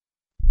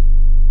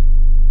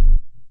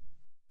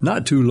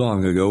Not too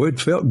long ago, it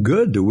felt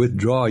good to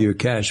withdraw your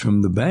cash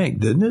from the bank,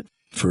 didn't it?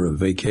 For a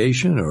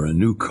vacation or a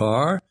new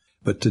car.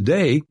 But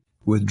today,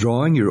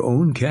 withdrawing your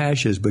own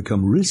cash has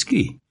become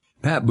risky.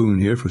 Pat Boone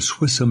here for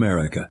Swiss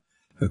America.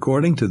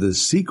 According to The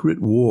Secret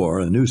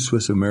War, a new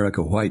Swiss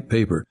America white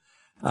paper,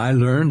 I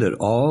learned that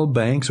all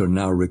banks are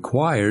now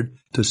required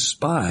to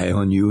spy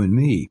on you and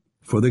me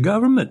for the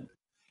government,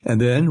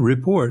 and then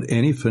report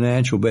any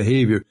financial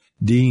behavior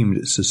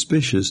deemed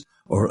suspicious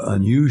or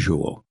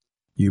unusual.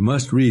 You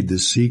must read The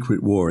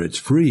Secret War. It's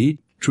free.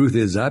 Truth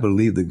is, I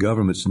believe the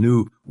government's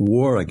new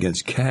war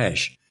against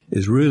cash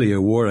is really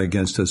a war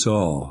against us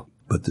all.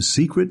 But the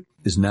secret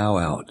is now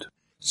out.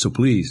 So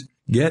please,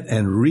 get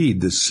and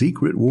read The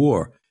Secret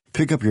War.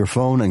 Pick up your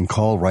phone and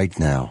call right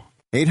now.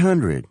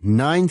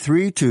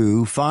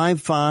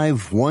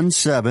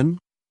 800-932-5517.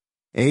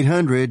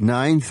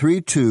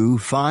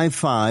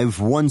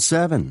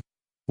 800-932-5517.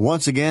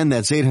 Once again,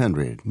 that's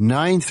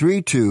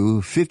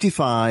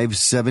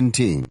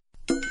 800-932-5517.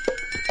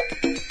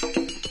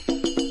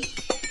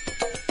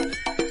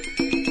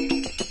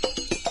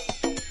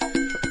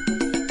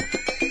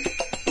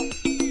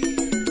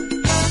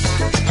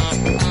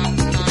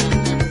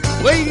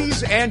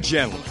 Ladies and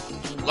gentlemen,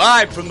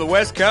 live from the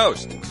West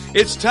Coast,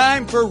 it's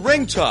time for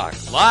Ring Talk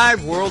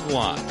Live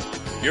Worldwide.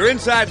 Your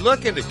inside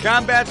look into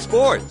combat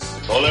sports.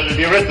 So let it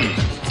be written.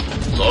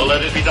 So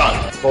let it be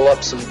done. Pull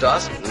up some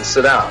dust and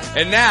sit down.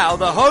 And now,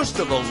 the host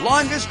of the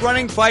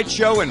longest-running fight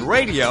show in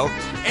radio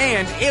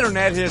and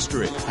internet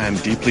history. I am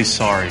deeply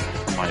sorry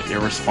for my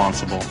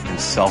irresponsible and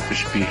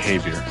selfish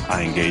behavior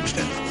I engaged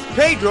in.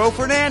 Pedro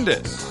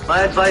Fernandez.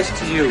 My advice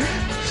to you,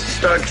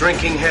 start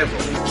drinking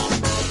heavily.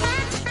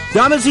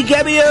 Damas y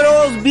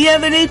caballeros,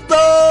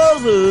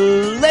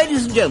 bienvenidos,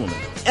 ladies and gentlemen,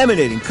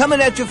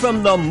 coming at you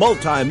from the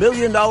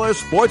multi-million-dollar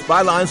Sports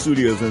Byline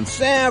Studios in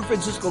San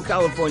Francisco,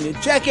 California.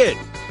 Check it.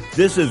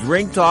 This is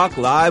Ring Talk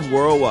Live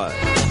Worldwide.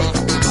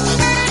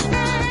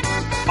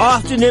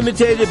 Often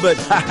imitated, but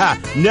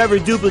never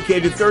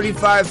duplicated.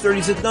 35,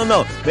 36,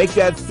 no. Make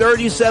that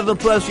 37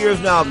 plus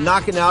years now of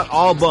knocking out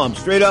all bums.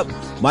 Straight up.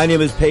 My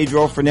name is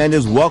Pedro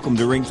Fernandez. Welcome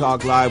to Ring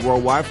Talk Live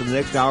Worldwide. For the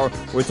next hour,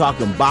 we're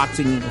talking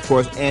boxing, of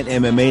course, and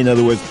MMA. In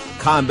other words,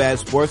 combat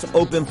sports.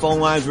 Open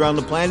phone lines around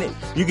the planet.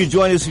 You can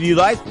join us if you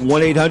like.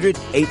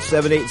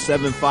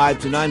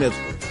 1-800-878-7529. That's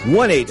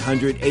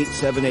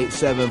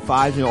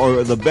 1-800-878-7529.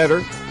 Or the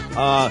better,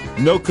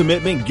 no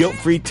commitment,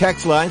 guilt-free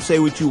text line. Say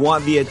what you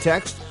want via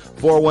text.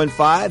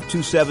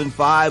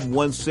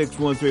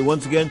 415-275-1613.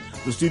 Once again,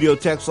 the studio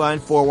text line,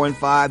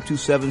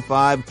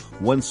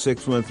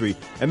 415-275-1613.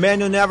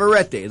 Emmanuel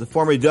Navarrete, the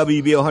former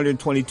WBO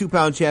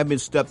 122-pound champion,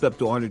 stepped up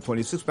to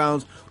 126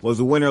 pounds, was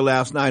the winner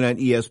last night on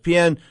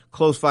ESPN.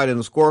 Close fight on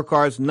the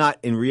scorecards, not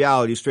in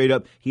reality. Straight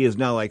up, he is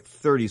now like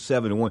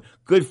 37-1.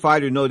 Good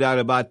fighter, no doubt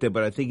about that,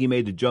 but I think he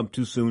made the jump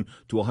too soon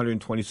to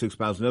 126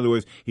 pounds. In other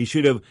words, he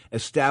should have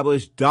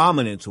established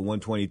dominance at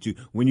 122.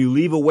 When you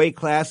leave a weight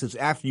class, it's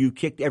after you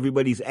kicked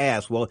everybody's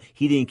ass. Well,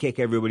 he didn't kick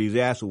everybody's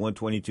ass at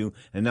 122,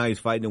 and now he's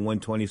fighting at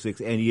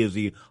 126, and he is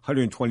the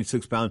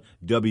 126-pound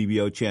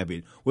WBO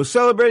champion. We're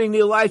celebrating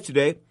the life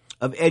today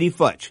of Eddie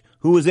Futch.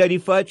 Who was Eddie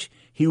Futch?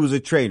 He was a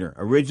trainer.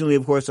 Originally,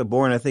 of course,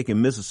 born, I think,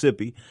 in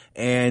Mississippi,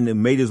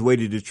 and made his way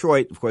to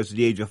Detroit, of course, at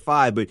the age of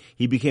 5, but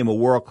he became a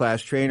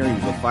world-class trainer. He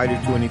was a fighter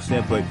to an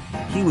extent, but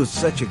he was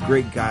such a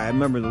great guy. I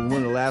remember one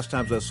of the last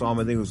times I saw him,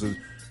 I think it was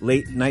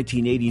late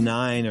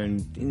 1989,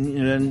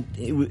 and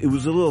it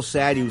was a little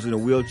sad. He was in a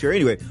wheelchair.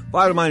 Anyway,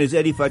 bottom line is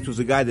Eddie Futch was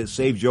the guy that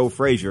saved Joe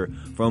Frazier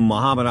from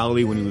Muhammad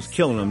Ali when he was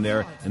killing him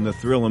there in the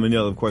Thrill in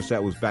Manila. Of course,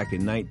 that was back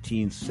in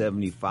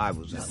 1975.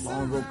 Was that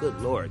long ago? Good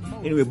Lord.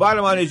 Anyway,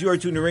 bottom line is you are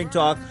tuned to Ring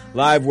Talk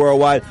Live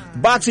Worldwide.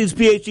 Boxing's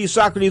PHD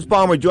Socrates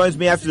Palmer joins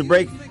me after the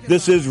break.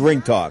 This is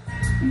Ring Talk.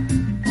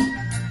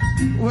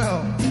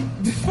 Well,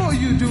 before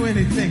you do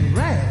anything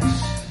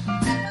rash,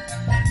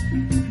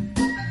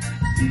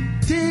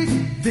 dig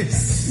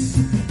this.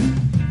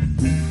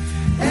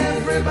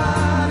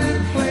 Everybody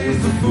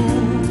plays the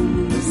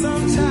fool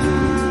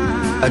sometimes.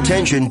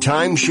 Attention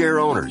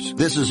timeshare owners.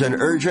 This is an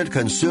urgent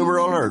consumer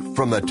alert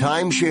from the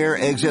Timeshare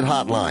Exit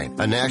Hotline,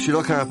 a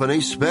national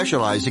company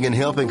specializing in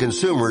helping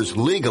consumers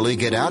legally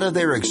get out of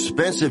their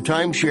expensive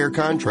timeshare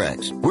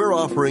contracts. We're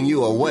offering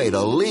you a way to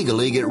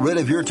legally get rid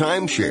of your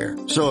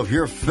timeshare. So if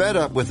you're fed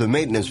up with the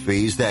maintenance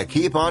fees that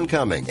keep on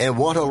coming and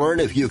want to learn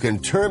if you can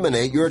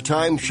terminate your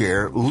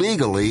timeshare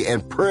legally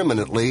and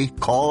permanently,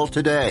 call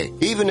today.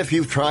 Even if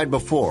you've tried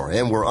before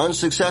and were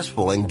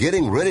unsuccessful in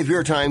getting rid of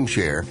your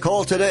timeshare,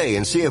 call today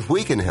and see if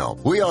we can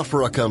help. We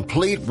offer a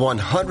complete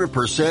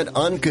 100%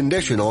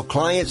 unconditional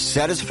client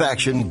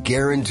satisfaction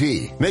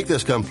guarantee. Make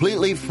this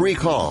completely free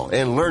call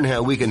and learn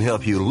how we can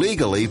help you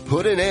legally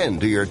put an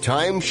end to your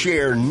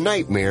timeshare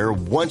nightmare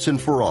once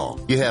and for all.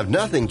 You have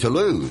nothing to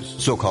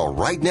lose, so call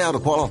right now to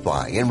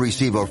qualify and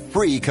receive a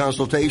free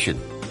consultation.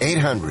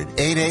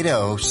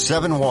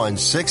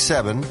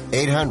 800-880-7167.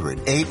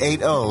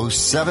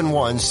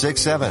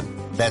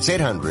 800-880-7167. That's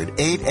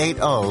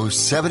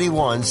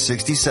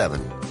 800-880-7167.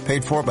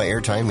 Paid for by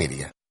Airtime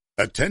Media.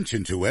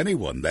 Attention to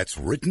anyone that's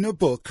written a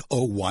book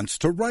or wants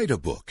to write a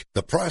book.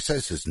 The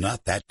process is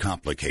not that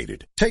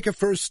complicated. Take a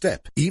first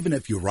step. Even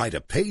if you write a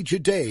page a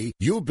day,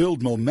 you'll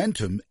build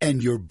momentum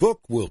and your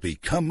book will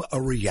become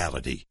a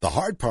reality. The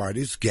hard part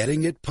is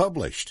getting it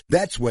published.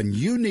 That's when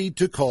you need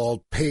to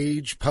call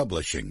Page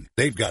Publishing.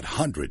 They've got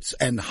hundreds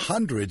and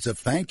hundreds of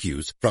thank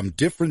yous from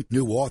different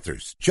new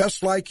authors,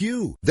 just like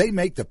you. They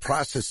make the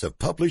process of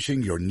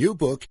publishing your new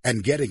book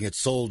and getting it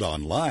sold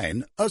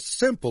online a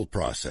simple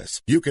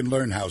process. You can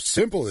learn how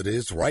simple it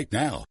is right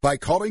now by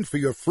calling for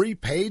your free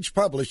Page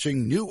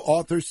Publishing New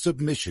Author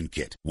Submission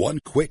Kit. One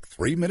quick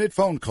 3-minute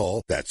phone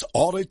call, that's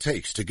all it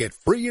takes to get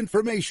free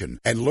information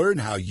and learn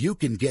how you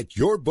can get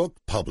your book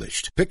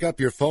published. Pick up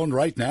your phone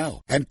right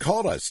now and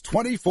call us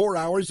 24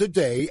 hours a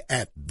day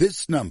at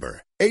this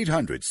number.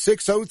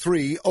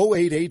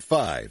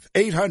 800-603-0885.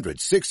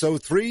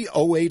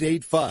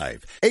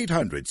 800-603-0885.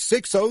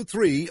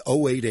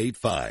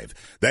 800-603-0885.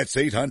 That's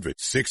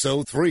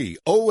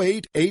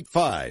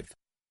 800-603-0885.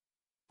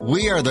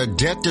 We are the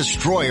Debt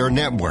Destroyer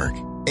Network.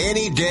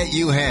 Any debt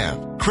you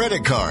have,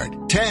 credit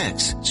card,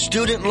 tax,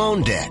 student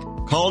loan debt,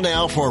 call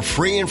now for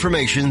free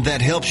information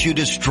that helps you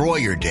destroy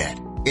your debt.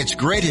 It's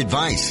great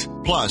advice.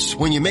 Plus,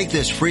 when you make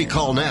this free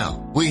call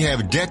now, we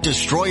have Debt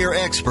Destroyer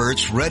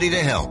experts ready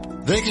to help.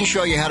 They can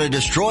show you how to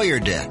destroy your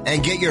debt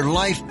and get your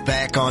life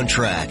back on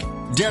track.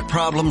 Debt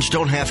problems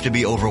don't have to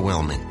be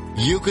overwhelming.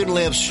 You can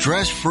live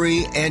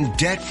stress-free and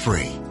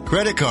debt-free.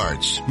 Credit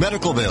cards,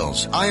 medical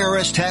bills,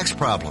 IRS tax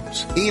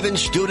problems, even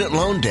student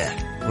loan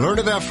debt. Learn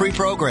about free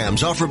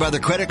programs offered by the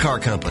credit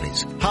card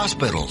companies,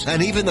 hospitals,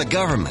 and even the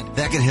government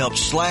that can help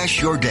slash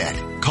your debt.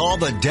 Call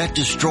the Debt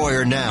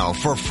Destroyer now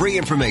for free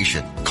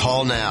information.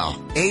 Call now.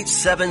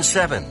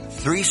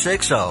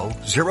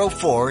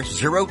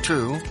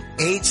 877-360-0402.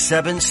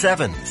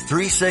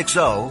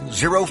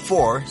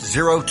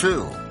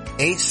 877-360-0402.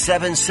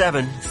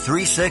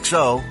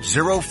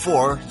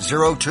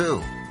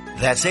 877-360-0402.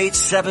 That's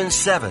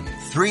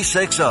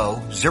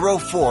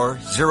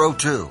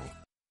 877-360-0402.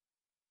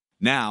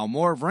 Now,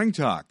 more of Ring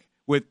Talk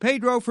with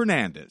Pedro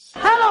Fernandez.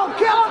 Hello,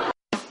 killer!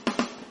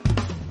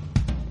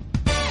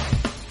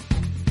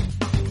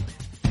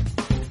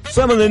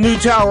 Some of the new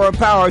Tower of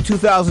Power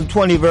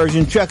 2020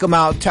 version. Check them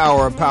out,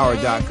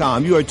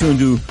 towerofpower.com. You are tuned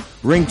to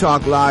Ring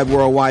Talk Live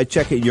Worldwide.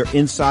 Check it, your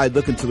inside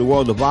look into the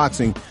world of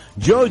boxing.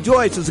 Joe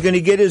Joyce is going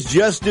to get his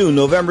just due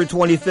November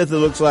 25th, it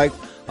looks like.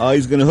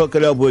 He's going to hook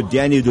it up with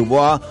Daniel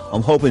Dubois.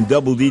 I'm hoping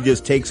Double D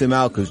just takes him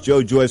out because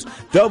Joe Joyce,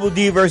 Double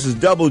D versus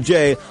Double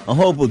J. I'm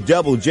hoping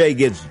Double J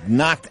gets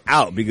knocked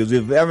out because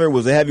if ever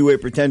was a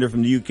heavyweight pretender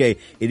from the UK,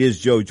 it is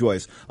Joe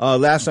Joyce.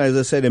 Last night, as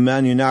I said,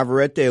 Emmanuel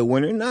Navarrete, a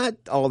winner, not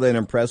all that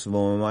impressive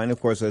on my mind.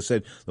 Of course, as I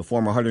said, the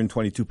former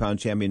 122-pound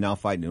champion now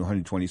fighting at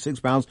 126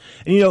 pounds.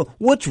 And, you know,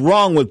 what's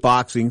wrong with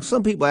boxing?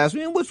 Some people ask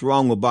me, what's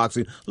wrong with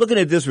boxing? Looking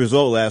at this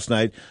result last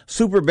night,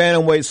 super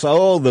bantamweight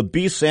Saul the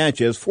Beast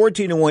Sanchez,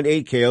 14-1,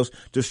 8 KOs,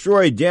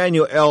 destroyed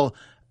Daniel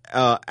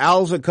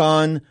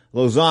Alzacan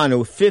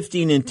Lozano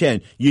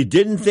 15-10. You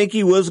didn't think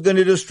he was going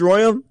to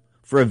destroy him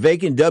for a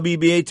vacant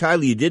WBA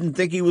title? You didn't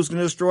think he was going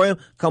to destroy him?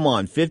 Come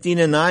on,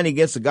 15-9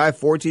 against a guy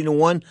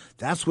 14-1.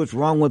 That's what's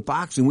wrong with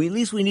boxing. At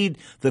least we need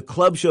the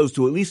club shows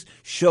to at least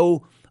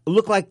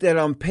look like that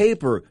on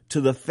paper to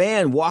the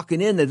fan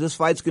walking in that this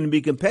fight's going to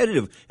be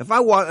competitive. If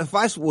I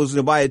was going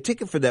to buy a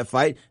ticket for that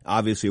fight,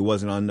 obviously it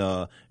wasn't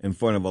on in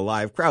front of a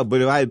live crowd,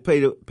 but if I had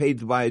paid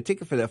to buy a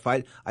ticket for that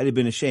fight, I'd have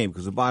been ashamed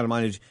because the bottom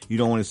line is you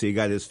don't want to see a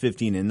guy that's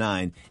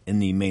 15-9 in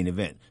the main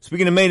event.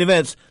 Speaking of main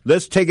events,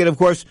 let's take it, of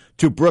course,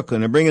 to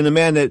Brooklyn and bring in the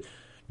man that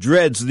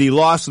dreads the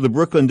loss of the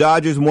Brooklyn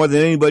Dodgers more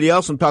than anybody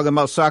else. I'm talking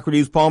about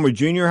Socrates Palmer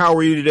Jr. How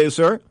are you today,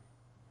 sir?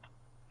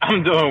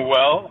 I'm doing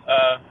well.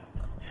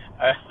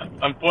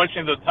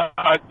 Unfortunately,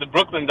 the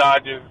Brooklyn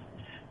Dodgers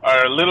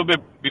are a little bit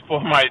before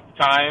my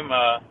time,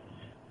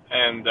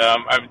 and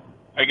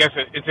I guess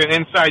it's an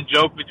inside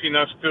joke between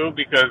us two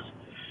because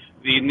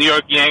the New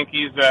York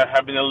Yankees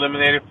have been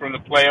eliminated from the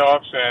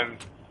playoffs, and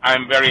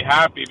I'm very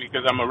happy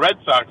because I'm a Red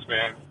Sox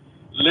fan.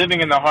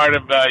 Living in the heart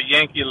of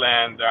Yankee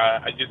land,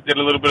 I just did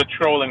a little bit of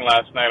trolling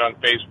last night on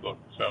Facebook,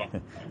 so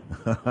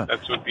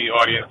that's what the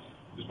audience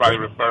is probably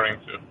referring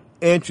to.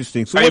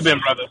 Interesting. So how you been,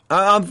 brother?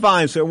 I'm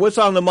fine, sir. What's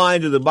on the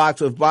mind of the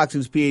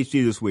boxing's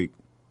PhD this week?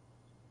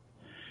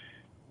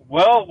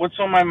 Well, what's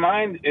on my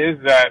mind is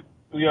that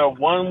we are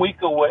 1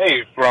 week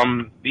away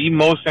from the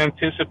most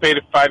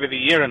anticipated fight of the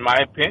year, in my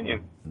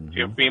opinion.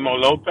 Teofimo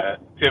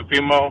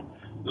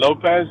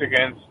Lopez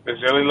against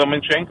Vasily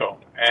Lomachenko,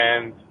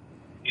 and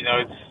you know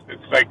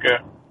it's like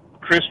a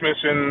Christmas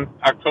in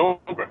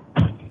October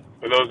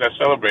for those that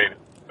celebrate it.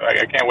 So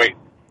I can't wait.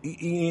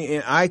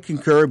 I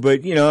concur,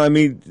 but, you know, I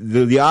mean,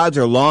 the odds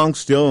are long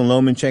still in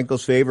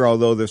Lomachenko's favor,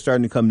 although they're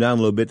starting to come down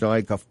a little bit. They're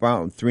like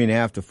about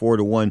 3.5 to 4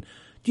 to 1.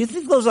 Do you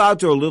think those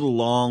odds are a little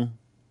long?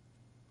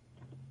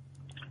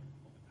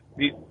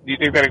 Do you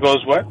think that it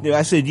goes what? Yeah,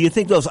 I said, do you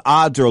think those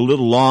odds are a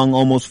little long,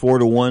 almost 4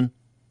 to 1?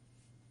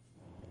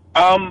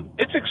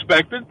 It's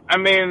expected. I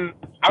mean,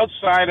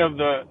 outside of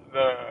the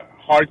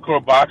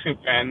hardcore boxing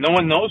fan, no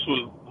one knows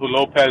who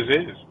Lopez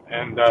is.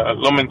 And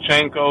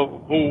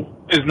Lomachenko, who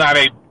is not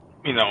a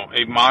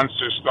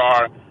monster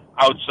star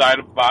outside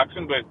of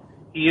boxing, but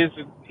he's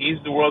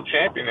the world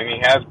champion, and he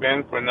has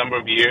been for a number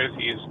of years.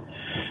 He's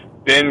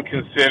been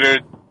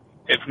considered,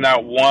 if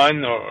not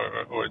one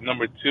or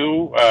number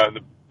two,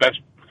 the best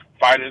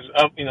fighters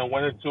of,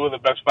 one or two of the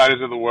best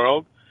fighters in the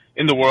world.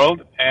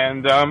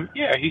 And,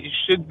 he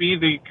should be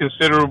the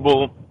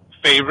considerable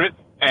favorite.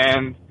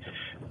 And,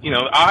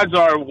 odds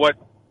are what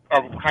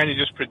are kind of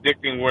just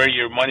predicting where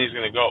your money's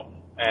going to go.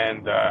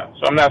 And,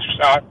 so I'm not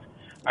shocked.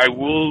 I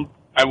will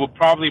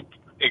probably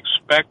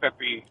expect that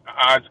the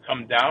odds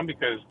come down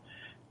because,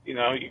 you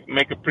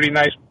make a pretty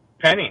nice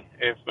penny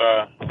if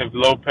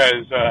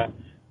Lopez,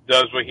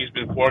 does what he's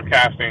been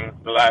forecasting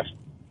the last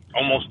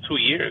almost 2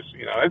 years.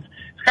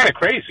 It's kind of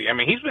crazy. I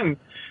mean, he's been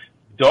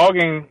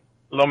dogging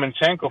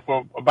Lomachenko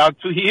for about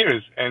 2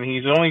 years, and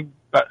he's only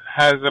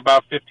has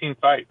about 15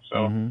 fights.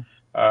 So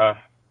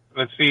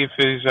let's see if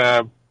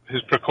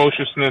his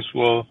precociousness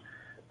will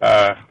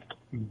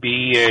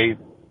be a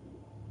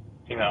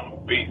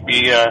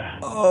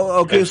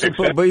okay.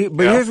 But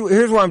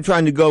here's where I'm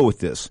trying to go with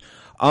this.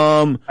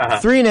 3.5,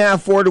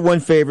 4-1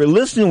 favorite.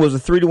 Liston was a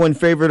 3-1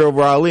 favorite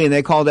over Ali, and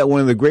they called that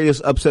one of the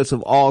greatest upsets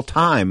of all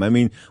time. I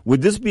mean,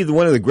 would this be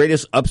one of the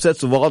greatest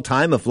upsets of all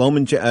time if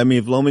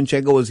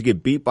Lomachenko was to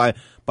get beat by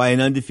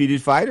an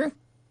undefeated fighter?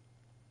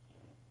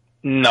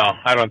 No,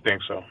 I don't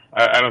think so.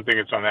 I don't think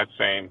it's on that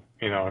same,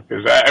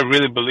 because I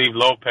really believe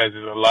Lopez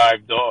is a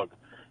live dog,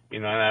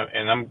 and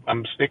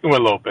I'm sticking with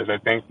Lopez. I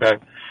think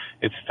that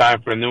it's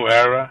time for a new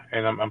era,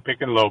 and I'm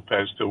picking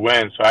Lopez to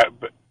win.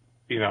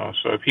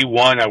 So if he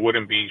won, I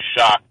wouldn't be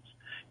shocked.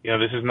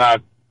 This is not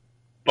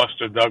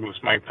Buster Douglas,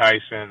 Mike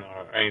Tyson,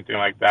 or anything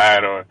like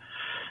that, or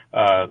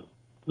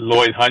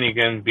Lloyd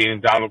Honeyghan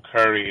beating Donald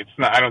Curry. It's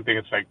not. I don't think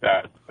it's like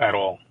that at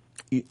all.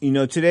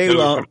 Today,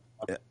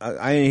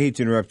 I hate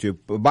to interrupt you,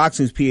 but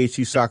boxing's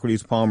PHD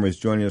Socrates Palmer is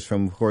joining us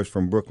from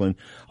Brooklyn.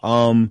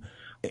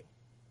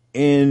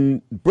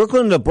 In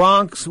Brooklyn, the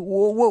Bronx.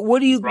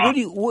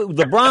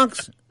 The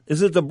Bronx?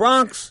 Is it the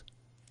Bronx?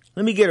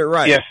 Let me get it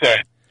right. Yes, sir.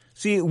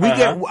 See,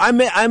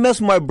 I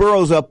mess my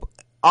boroughs up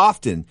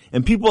often,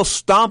 and people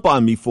stomp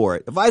on me for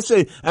it. I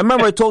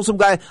remember I told some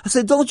guy, I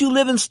said, "Don't you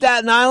live in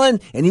Staten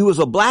Island?" And he was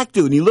a black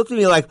dude, and he looked at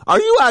me like, "Are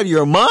you out of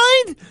your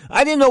mind?"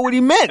 I didn't know what he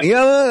meant.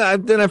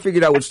 Then I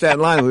figured out what Staten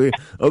Island was.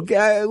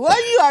 Okay, what,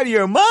 are you out of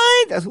your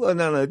mind? That's what,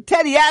 no.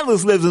 Teddy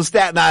Atlas lives in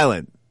Staten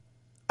Island.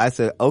 I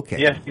said, okay.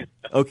 Yes.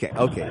 Okay.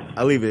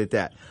 I'll leave it at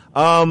that.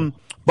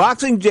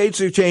 Boxing dates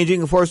are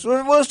changing, of course.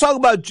 Let's talk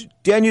about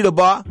Daniel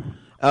Dubois.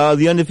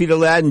 The undefeated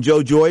lad, and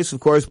Joe Joyce, of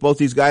course, both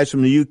these guys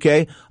from the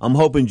UK. I'm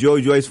hoping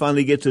Joe Joyce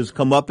finally gets his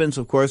comeuppance,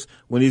 of course,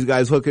 when these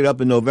guys hook it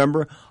up in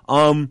November.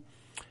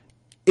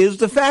 Is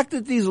the fact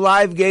that these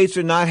live gates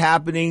are not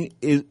happening,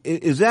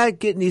 is that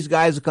getting these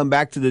guys to come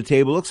back to the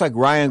table? Looks like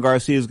Ryan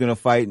Garcia is going to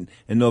fight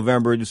in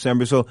November or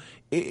December. So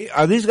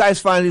are these guys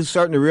finally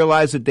starting to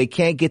realize that they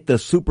can't get the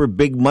super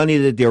big money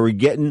that they were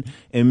getting,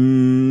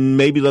 and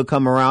maybe they'll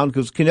come around?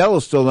 Because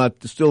Canelo's still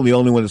the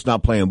only one that's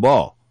not playing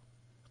ball.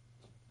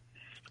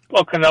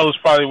 Well, Canelo's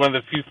probably one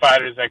of the few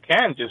fighters that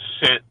can just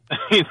sit,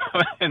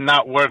 and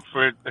not work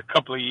for a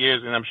couple of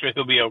years, and I'm sure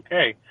he'll be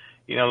okay.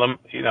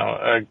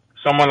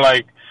 Someone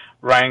like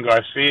Ryan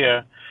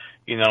Garcia,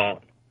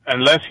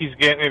 unless he's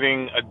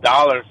getting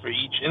 $1 for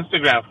each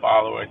Instagram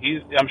follower,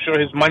 I'm sure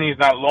his money's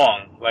not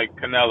long like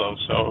Canelo.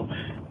 So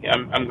yeah,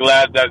 I'm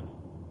glad that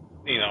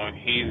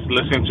he's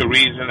listening to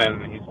reason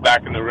and he's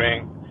back in the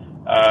ring.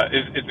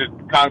 Is it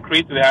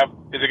concrete to have?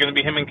 Is it going to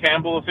be him and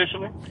Campbell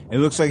officially? It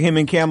looks like him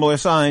and Campbell are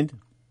signed.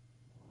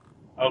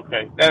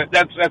 Okay,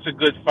 that's a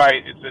good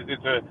fight.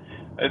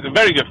 It's a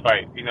very good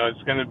fight.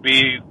 It's going to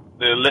be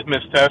the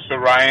litmus test for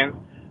Ryan.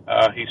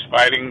 He's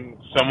fighting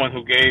someone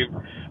who gave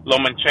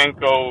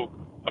Lomachenko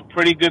a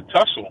pretty good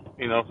tussle,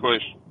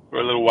 for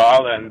a little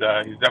while, and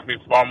he's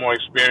definitely far more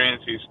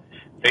experienced. He's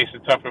faced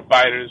tougher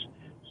fighters,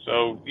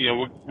 so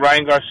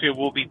Ryan Garcia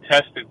will be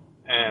tested,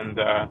 and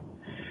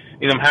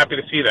I'm happy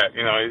to see that.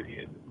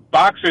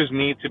 Boxers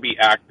need to be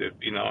active,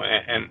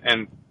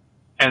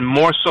 and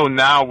more so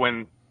now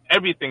when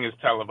everything is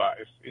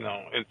televised,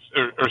 it's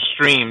or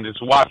streamed,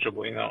 it's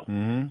watchable,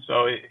 Mm-hmm.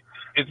 So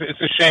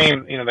it's a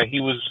shame, that he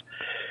was,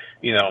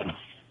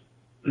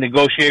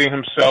 negotiating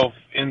himself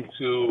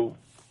into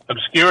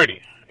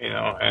obscurity,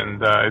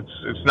 and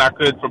it's not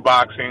good for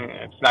boxing.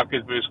 It's not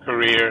good for his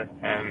career,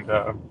 and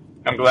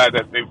I'm glad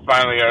that they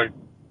finally are,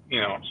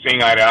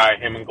 seeing eye to eye,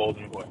 him and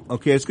Golden Boy.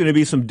 Okay, it's going to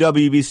be some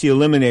WBC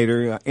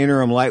Eliminator,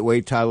 interim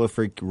lightweight title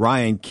for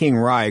Ryan. King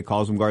Rye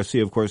calls him.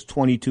 Garcia, of course,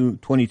 22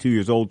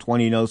 years old,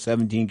 20-0,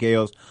 17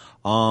 KOs.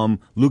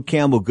 Luke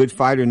Campbell, good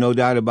fighter, no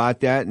doubt about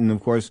that. And of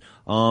course,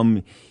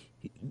 Teofimo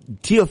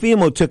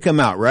took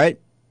him out, right?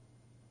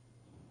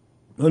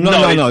 No.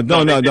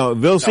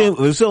 Vasyl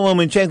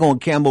Lomachenko and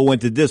Campbell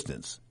went the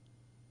distance.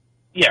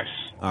 Yes.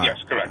 Yes,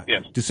 correct.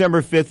 Yes.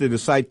 December 5th at a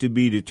site to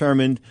be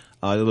determined.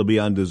 It'll be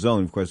on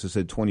DAZN. Of course, it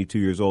said 22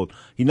 years old.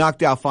 He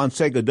knocked out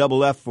Fonseca double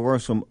left for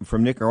us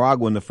from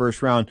Nicaragua in the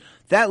first round.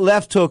 That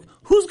left hook,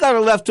 who's got a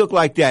left hook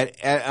like that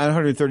at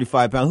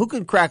 135 pounds? Who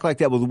could crack like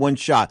that with one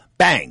shot?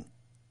 Bang!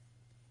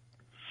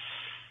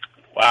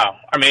 Wow.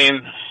 I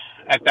mean,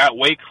 at that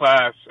weight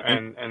class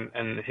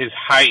and his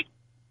height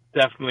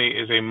definitely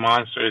is a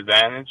monster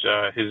advantage.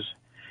 His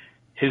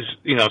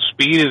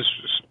speed is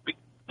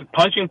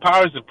punching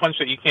power is the punch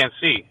that you can't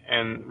see,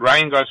 and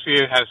Ryan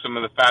Garcia has some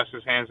of the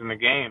fastest hands in the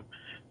game.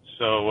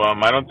 So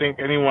I don't think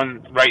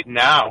anyone right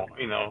now,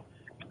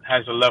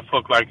 has a left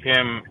hook like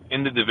him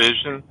in the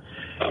division,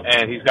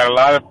 and he's got a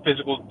lot of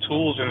physical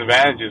tools and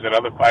advantages that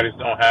other fighters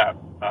don't have.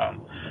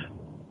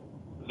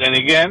 Then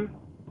again,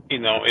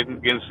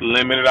 against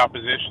limited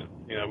opposition,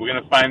 we're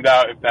going to find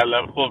out if that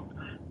left hook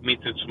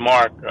meets its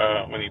mark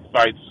when he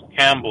fights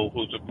Campbell,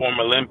 who's a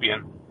former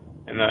Olympian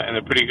and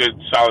a pretty good,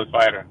 solid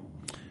fighter.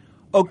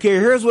 Okay,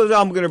 here's what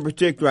I'm going to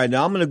predict right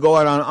now. I'm going to go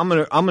out on.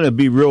 I'm going to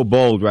be real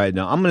bold right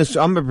now. I'm going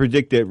to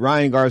predict that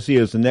Ryan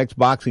Garcia is the next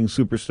boxing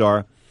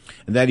superstar,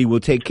 and that he will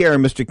take care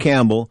of Mr.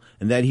 Campbell,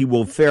 and that he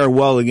will fare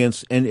well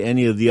against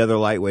any of the other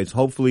lightweights.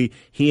 Hopefully,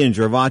 he and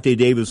Gervonta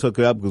Davis hook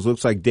it up, because it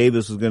looks like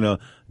Davis is going to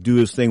do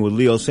his thing with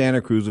Leo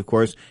Santa Cruz, of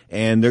course,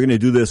 and they're going to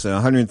do this at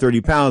 130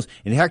 pounds.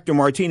 And Hector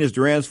Martinez,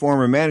 Duran's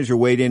former manager,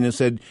 weighed in and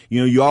said,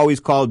 you always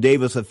call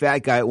Davis a fat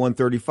guy at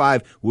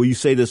 135. Will you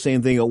say the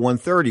same thing at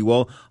 130?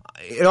 Well,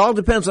 it all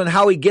depends on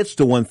how he gets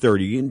to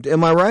 130.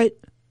 Am I right?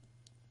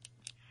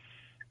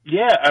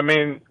 Yeah, I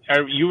mean,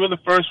 you were the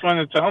first one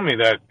to tell me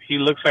that he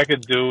looks like a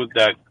dude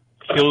that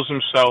kills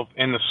himself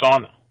in the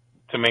sauna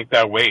to make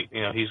that weight.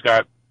 He's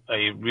got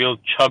a real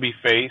chubby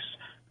face.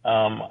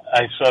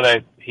 I saw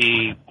that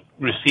he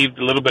received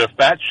a little bit of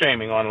fat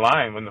shaming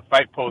online when the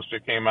fight poster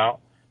came out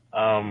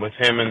with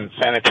him and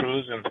Santa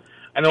Cruz. And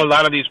I know a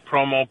lot of these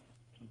promo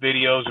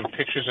videos and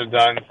pictures are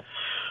done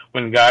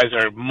when guys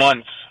are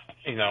months,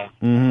 just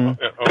when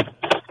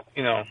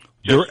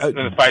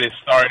the fight is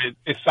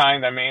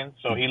signed.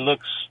 So he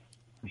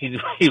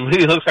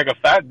really looks like a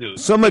fat dude.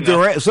 Some of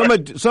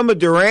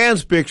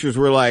Duran's pictures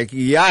were like,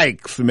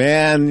 yikes,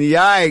 man,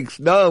 yikes.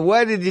 No,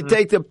 why did you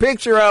take the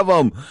picture of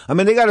him? I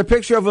mean, they got a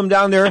picture of him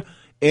down there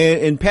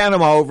in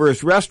Panama over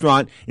his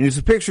restaurant, and it's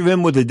a picture of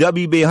him with a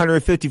WBA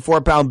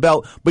 154-pound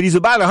belt, but he's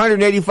about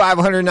 185,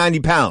 190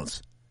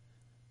 pounds.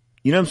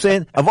 You know what I'm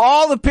saying? Of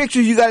all the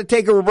pictures you got to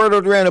take of Roberto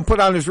Duran and put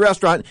on his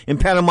restaurant in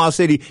Panama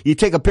City, you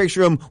take a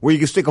picture of him where you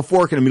can stick a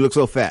fork in him. He looks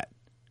so fat.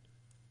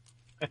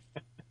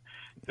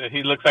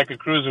 He looks like a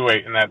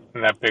cruiserweight in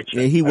that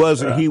picture. Yeah, he was.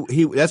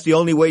 That's the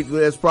only weight.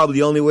 That's probably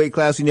the only weight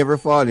class he never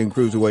fought in,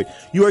 cruiserweight.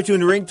 You are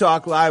tuned to Ring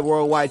Talk Live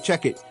Worldwide.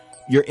 Check it.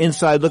 Your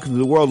inside look into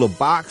the world of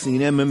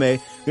boxing and MMA.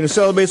 We're going to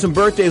celebrate some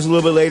birthdays a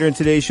little bit later in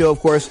today's show. Of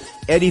course,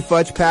 Eddie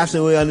Futch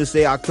passing away on this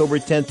day, October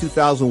 10,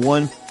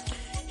 2001.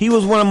 He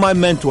was one of my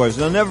mentors,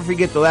 and I'll never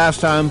forget the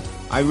last time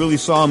I really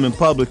saw him in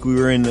public. We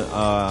were in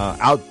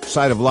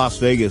outside of Las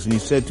Vegas, and he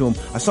said to him,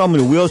 I saw him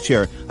in a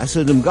wheelchair. I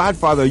said to him,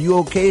 Godfather, are you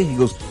okay? He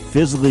goes,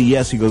 physically,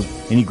 yes. He goes,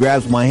 and he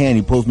grabs my hand.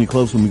 He pulls me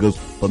close to him. He goes,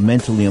 but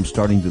mentally, I'm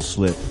starting to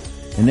slip.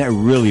 And that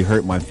really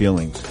hurt my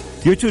feelings.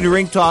 You're tuned to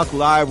Ring Talk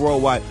Live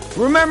Worldwide.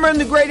 Remembering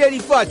the great Eddie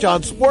Futch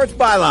on Sports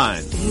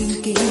Byline.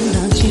 Thinking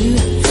about you, I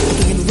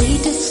can't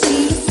wait to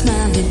see your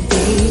smiling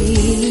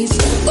face.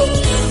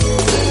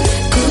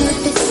 Could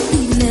this be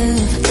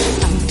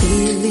love? I'm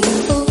feeling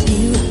for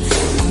you.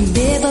 I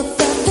never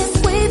felt this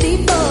way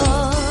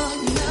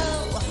before.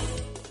 No.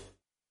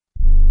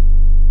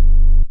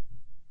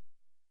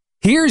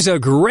 Here's a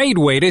great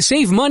way to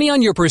save money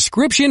on your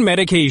prescription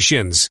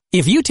medications.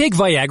 If you take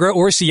Viagra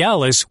or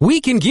Cialis,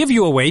 we can give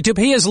you a way to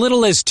pay as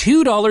little as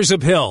 $2 a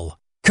pill.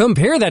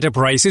 Compare that to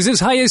prices as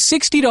high as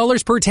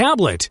 $60 per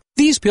tablet.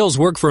 These pills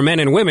work for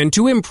men and women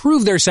to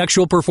improve their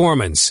sexual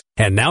performance.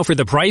 And now for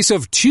the price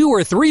of 2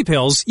 or 3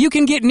 pills, you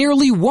can get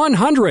nearly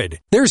 100.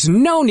 There's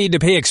no need to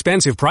pay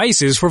expensive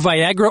prices for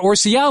Viagra or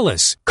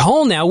Cialis.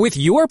 Call now with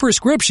your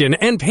prescription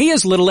and pay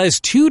as little as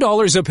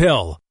 $2 a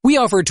pill. We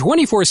offer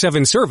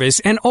 24/7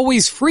 service and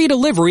always free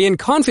delivery and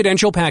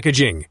confidential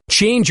packaging.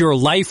 Change your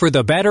life for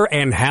the better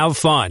and have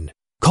fun.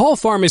 Call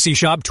Pharmacy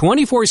Shop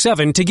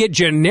 24/7 to get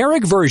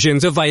generic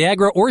versions of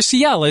Viagra or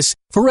Cialis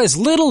for as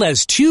little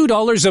as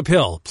 $2 a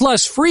pill,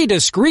 plus free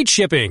discreet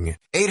shipping.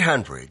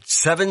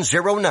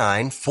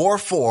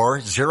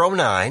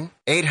 800-709-4409.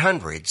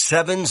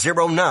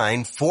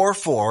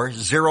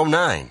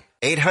 800-709-4409.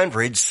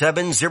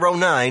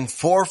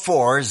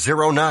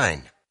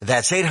 800-709-4409.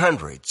 That's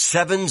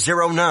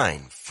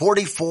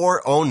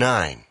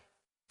 800-709-4409.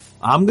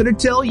 I'm going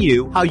to tell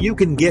you how you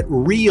can get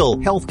real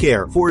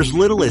healthcare for as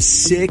little as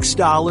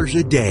 $6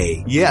 a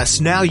day.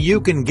 Yes, now you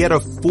can get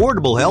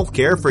affordable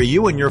healthcare for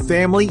you and your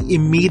family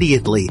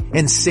immediately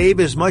and save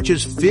as much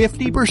as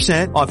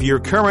 50% off your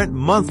current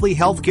monthly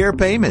healthcare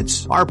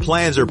payments. Our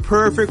plans are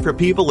perfect for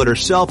people that are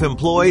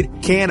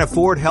self-employed, can't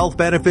afford health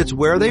benefits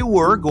where they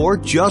work, or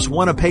just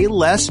want to pay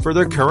less for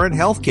their current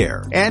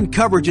healthcare. And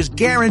coverage is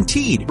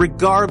guaranteed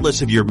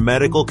regardless of your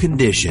medical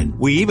condition.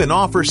 We even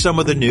offer some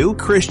of the new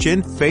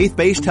Christian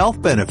faith-based health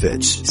health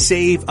benefits.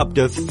 Save up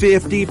to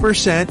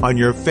 50% on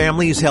your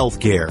family's health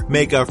care.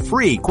 Make a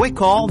free quick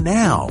call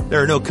now.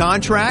 There are no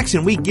contracts,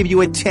 and we give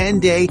you a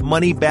 10-day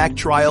money-back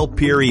trial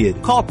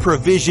period. Call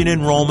Provision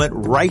Enrollment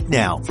right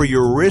now for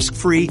your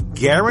risk-free,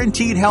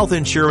 guaranteed health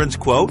insurance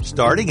quote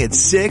starting at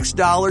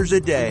 $6 a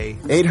day.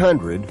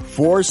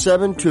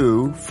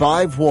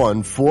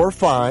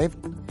 800-472-5145.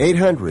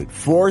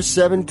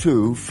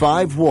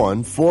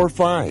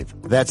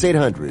 800-472-5145. That's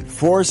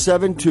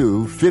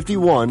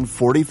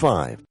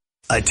 800-472-5145.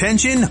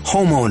 Attention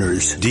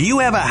homeowners. Do you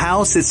have a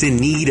house that's in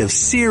need of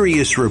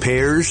serious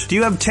repairs? Do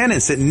you have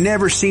tenants that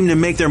never seem to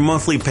make their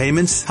monthly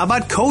payments? How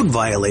about code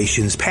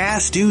violations,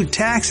 past due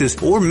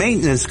taxes, or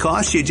maintenance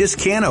costs you just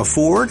can't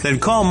afford? Then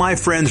call my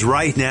friends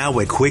right now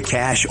at Quick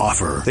Cash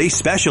Offer. They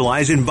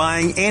specialize in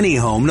buying any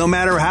home, no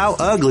matter how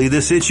ugly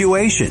the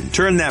situation.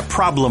 Turn that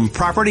problem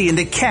property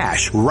into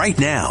cash right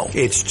now.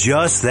 It's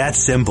just that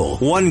simple.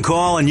 One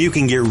call and you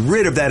can get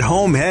rid of that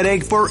home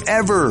headache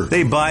forever.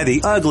 They buy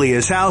the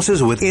ugliest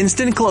houses with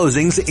instant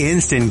closings,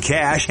 instant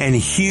cash, and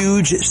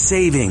huge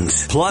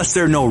savings. Plus,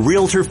 there are no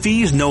realtor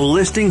fees, no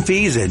listing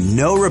fees, and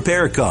no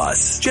repair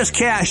costs. Just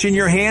cash in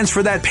your hands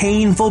for that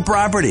painful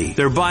property.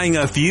 They're buying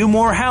a few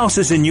more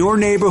houses in your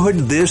neighborhood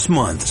this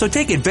month. So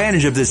take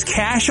advantage of this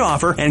cash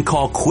offer and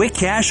call Quick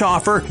Cash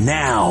Offer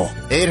now.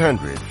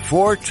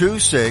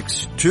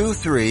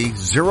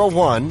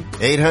 800-426-2301.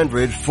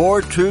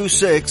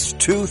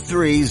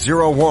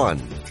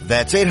 800-426-2301.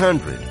 That's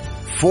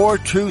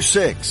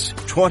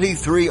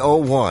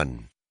 800-426-2301.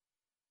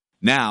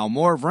 Now,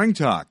 more of Ring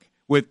Talk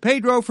with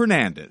Pedro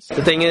Fernandez.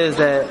 The thing is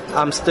that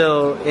I'm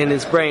still in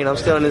his brain. I'm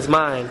still in his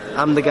mind.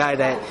 I'm the guy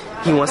that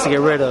he wants to get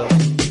rid of.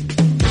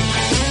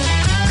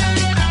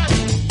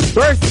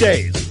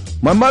 Birthdays.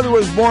 My mother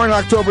was born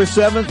October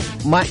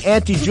 7th. My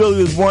Auntie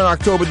Julie was born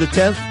October the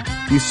 10th.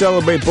 We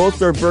celebrate both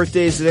their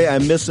birthdays today. I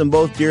miss them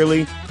both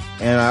dearly,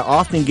 and I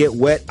often get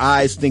wet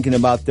eyes thinking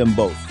about them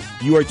both.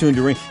 You are tuned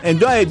to Ring. And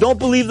don't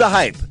believe the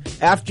hype.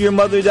 After your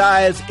mother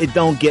dies, it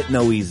don't get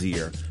no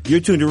easier. You're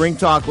tuned to Ring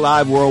Talk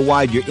Live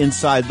Worldwide, your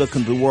inside look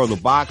into the world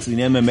of boxing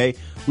and MMA.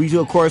 We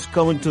do, of course, we're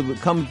coming to you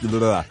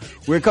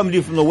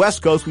from the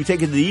West Coast. We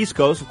take it to the East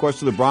Coast, of course,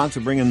 to the Bronx.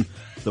 We're bringing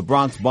the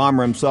Bronx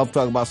Bomber himself,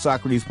 talking about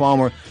Socrates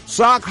Palmer.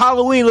 Sock,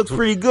 Halloween looks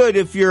pretty good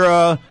if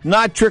you're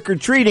not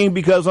trick-or-treating,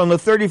 because on the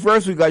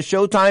 31st, we've got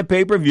Showtime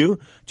pay-per-view,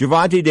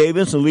 Gervonta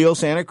Davis and Leo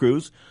Santa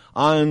Cruz.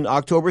 On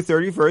October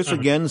 31st,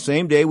 again, the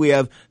same day, we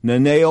have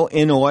Naneo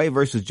Inoue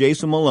versus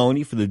Jason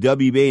Maloney for the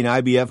WBA and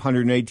IBF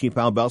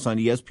 118-pound belts on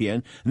ESPN.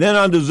 And then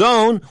on the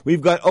Zone,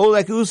 we've got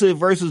Oleg Usyk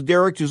versus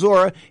Derek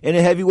Chisora in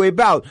a heavyweight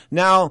bout.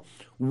 Now,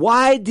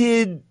 why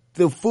did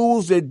the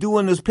fools that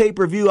doing this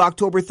pay-per-view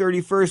October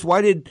 31st,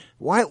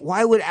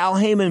 why would Al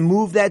Heyman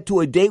move that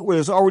to a date where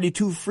there's already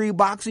 2 free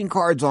boxing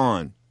cards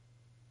on?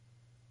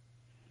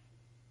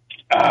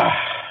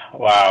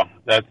 Wow,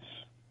 that's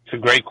a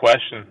great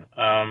question.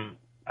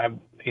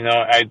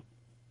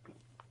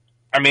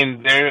 I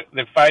mean, they're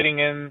fighting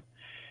in.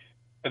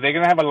 Are they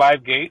going to have a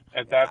live gate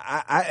at that?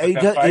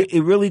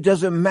 It really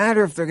doesn't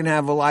matter if they're going to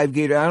have a live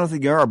gate. I don't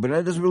think they are, but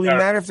it doesn't really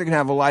matter if they're going to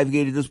have a live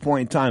gate at this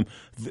point in time.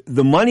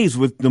 The money's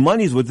with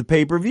the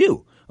pay per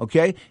view,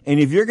 okay? And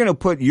if you're going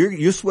to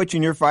you're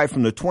switching your fight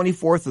from the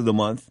 24th of the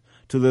month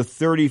to the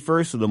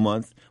 31st of the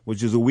month,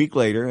 which is a week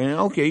later, and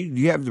okay,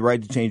 you have the right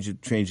to change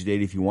the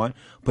date if you want,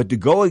 but to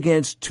go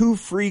against 2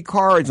 free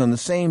cards on the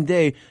same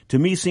day, to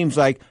me seems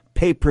like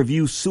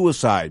pay-per-view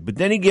suicide. But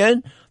then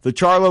again, the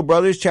Charlo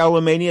brothers,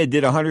 Charlomania,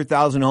 did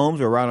 100,000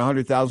 homes, or around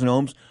 100,000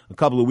 homes a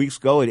couple of weeks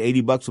ago at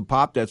 $80 a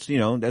pop. That's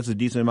a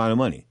decent amount of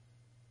money.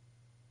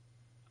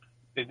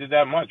 They did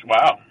that much?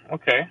 Wow.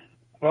 Okay.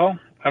 Well,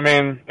 I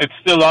mean, it's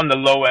still on the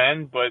low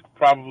end, but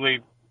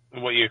probably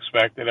what you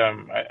expected.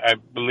 I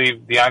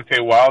believe Deontay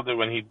Wilder,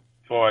 when he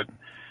fought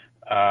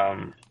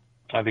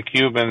the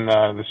Cuban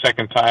the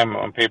second time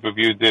on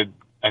pay-per-view, did,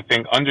 I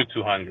think, under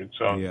 200.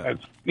 So, that's,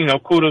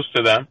 kudos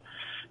to them.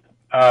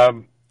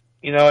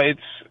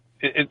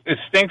 It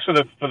stinks for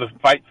the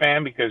fight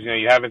fan, because,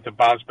 you're having to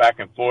bounce back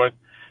and forth.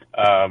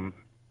 And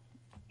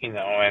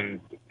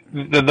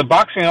the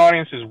boxing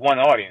audience is one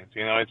audience.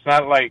 It's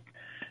not like,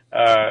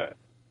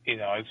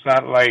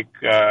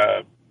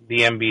 the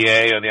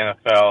NBA or the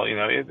NFL.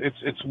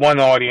 It's one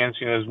audience.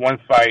 There's one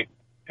fight,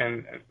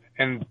 and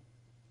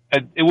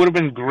it would have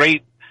been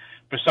great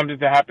for something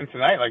to happen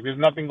tonight. Like, there's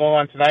nothing going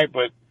on tonight,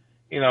 but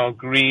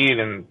greed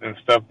and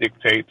stuff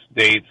dictates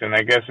dates, and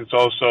I guess it's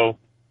also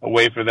a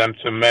way for them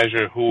to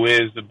measure who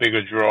is the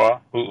bigger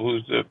draw,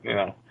 who's the,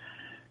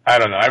 I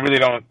don't know. I really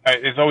don't.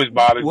 It's always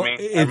bothered me.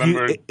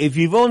 If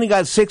you've only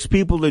got 6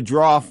 people to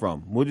draw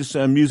from,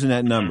 I'm using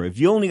that number. If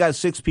you only got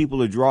 6 people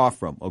to draw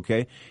from,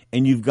 okay,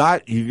 and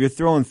you're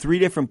throwing 3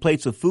 different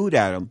plates of food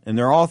at them, and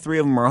all 3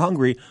 of them are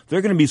hungry,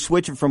 they're going to be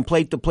switching from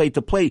plate to plate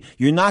to plate.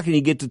 You're not going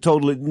to get the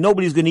total.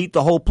 Nobody's going to eat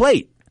the whole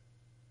plate.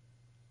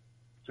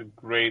 It's a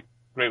great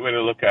way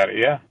to look at it.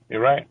 Yeah,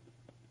 you're right.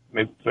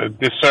 It's a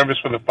disservice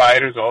for the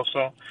fighters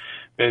also.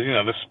 There's,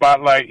 the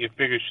spotlight, you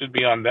figure, should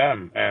be on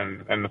them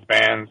and the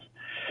fans.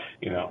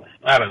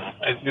 I don't know.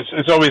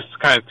 It's always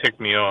kind of ticked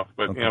me off.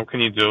 But Okay. can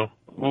you do?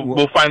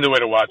 We'll find a way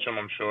to watch them,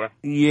 I'm sure.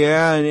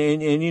 Yeah,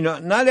 and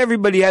not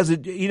everybody has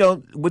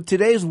with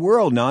today's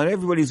world, not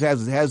everybody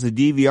has a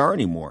DVR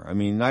anymore. I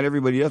mean, not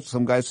everybody does.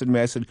 Some guy said to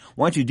me, I said,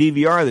 why don't you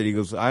DVR that? He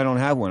goes, I don't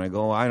have one. I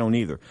go, I don't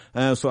either.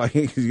 So I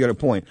think he's got a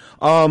point.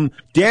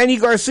 Danny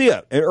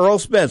Garcia and Earl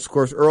Spence. Of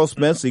course, Earl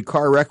Spence, the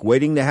car wreck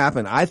waiting to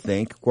happen, I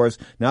think. Of course,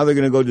 now they're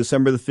going to go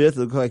December the 5th. It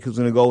looks like it's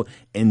going to go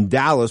in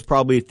Dallas,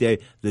 probably at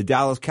the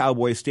Dallas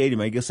Cowboys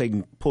Stadium. I guess they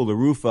can pull the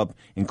roof up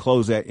and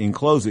close it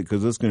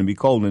because it's going to be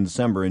cold in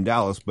December in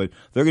Dallas, but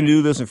they're going to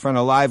do this in front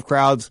of live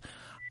crowds.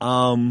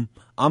 I'm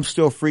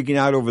still freaking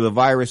out over the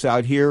virus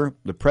out here.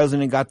 The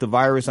president got the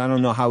virus. I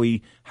don't know how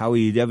he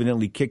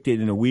evidently kicked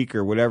it in a week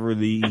or whatever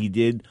he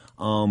did.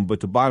 But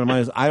the bottom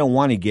line is I don't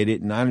want to get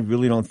it, and I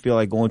really don't feel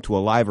like going to a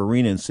live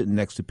arena and sitting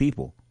next to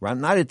people. Right?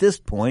 Not at this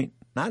point.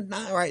 Not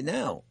right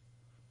now.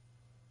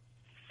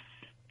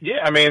 Yeah,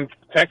 I mean,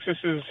 Texas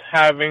is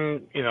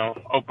having,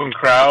 open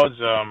crowds.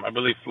 I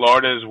believe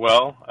Florida as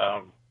well.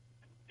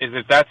 Is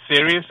it that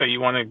serious that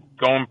you want to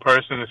go in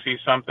person to see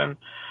something?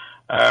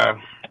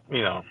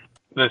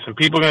 Listen,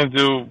 people are going to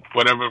do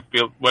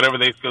whatever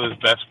they feel is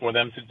best for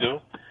them to do.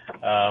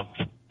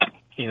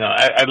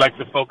 I'd like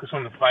to focus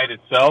on the fight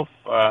itself.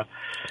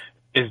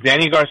 Is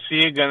Danny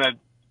Garcia going to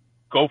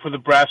go for the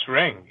brass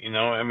ring?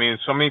 I mean,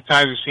 so many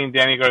times we've seen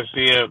Danny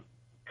Garcia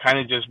kind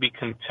of just be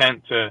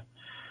content to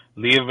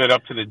leave it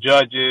up to the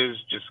judges,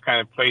 just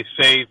kind of play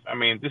safe. I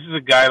mean, this is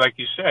a guy, like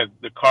you said,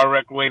 the car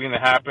wreck waiting to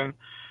happen.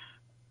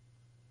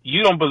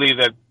 You don't believe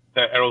that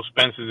Errol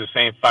Spence is the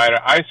same fighter.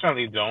 I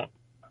certainly don't.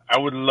 I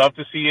would love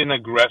to see an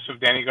aggressive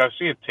Danny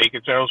Garcia take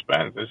it to Errol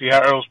Spence. To see how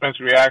Errol Spence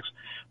reacts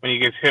when he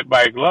gets hit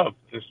by a glove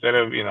instead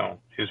of,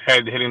 his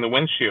head hitting the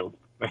windshield.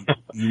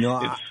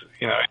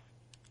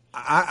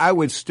 I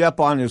would step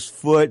on his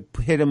foot,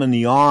 hit him in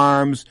the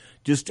arms.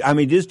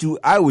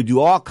 I would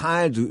do all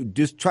kinds of,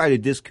 just try to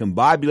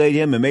discombobulate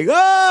him and make,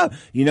 and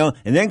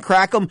then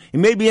crack him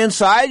and maybe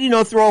inside,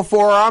 throw a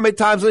forearm at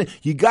times.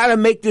 You gotta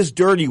make this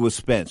dirty with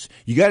Spence.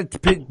 You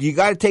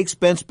gotta take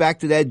Spence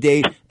back to that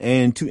day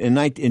in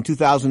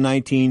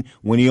 2019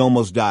 when he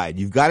almost died.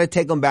 You've gotta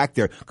take him back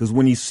there because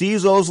when he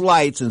sees those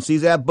lights and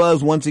sees that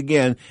buzz once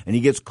again and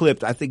he gets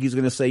clipped, I think he's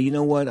gonna say, you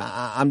know what,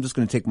 I'm just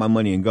gonna take my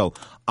money and go.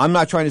 I'm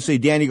not trying to say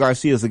Danny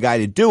Garcia is the guy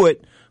to do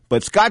it,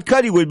 but Scott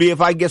Cuddy would be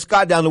if I get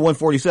Scott down to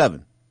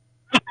 147.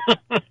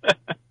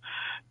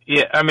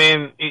 Yeah, I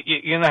mean,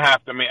 you're going to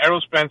have to. I mean,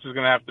 Errol Spence is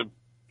going to have to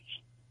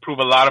prove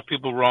a lot of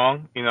people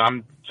wrong.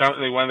 I'm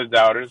certainly one of the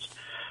doubters.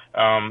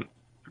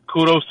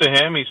 Kudos to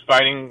him. He's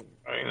fighting,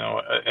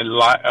 a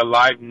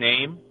live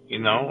name.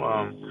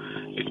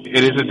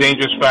 It is a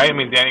dangerous fight. I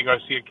mean, Danny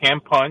Garcia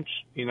can punch.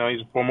 He's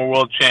a former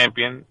world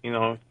champion.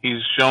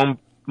 He's shown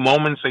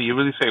moments that you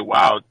really say,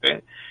 wow,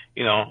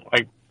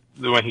 like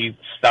when he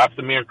stopped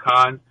Amir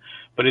Khan.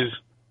 But his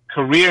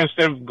career,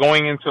 instead of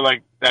going into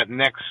like that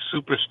next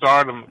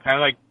superstardom, kind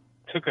of like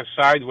took a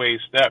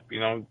sideways step,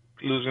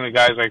 losing to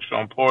guys like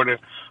Sean Porter,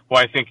 who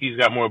I think he's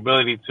got more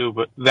ability to,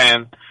 but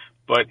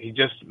he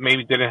just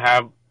maybe didn't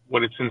have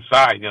what it's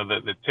inside,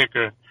 the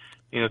ticker,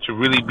 to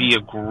really be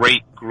a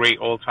great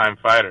all-time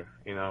fighter,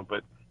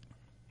 but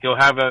he'll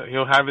have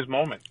his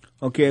moment.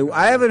 Okay,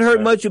 I haven't heard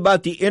much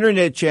about the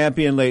internet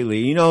champion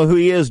lately. You know who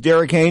he is,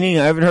 Derek Haney?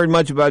 I haven't heard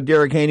much about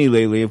Derek Haney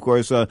lately. Of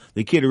course,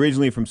 the kid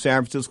originally from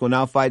San Francisco,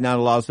 now fighting out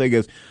of Las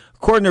Vegas.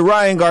 According to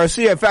Ryan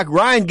Garcia, in fact,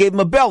 Ryan gave him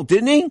a belt,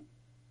 didn't he?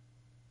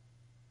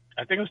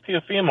 I think it was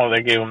Teofimo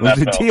that gave him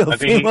that belt. I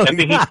think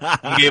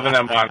he gave him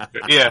that monster.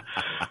 Yeah.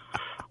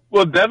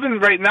 Well, Devin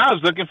right now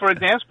is looking for a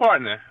dance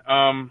partner.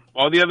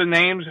 All the other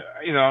names,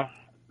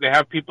 they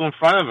have people in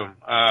front of him.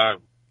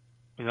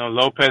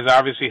 Lopez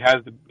obviously has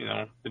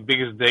the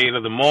biggest date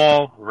of them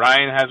all.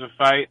 Ryan has a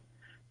fight.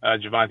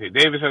 Gervonta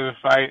Davis has a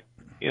fight.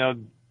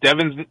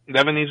 Devin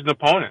needs an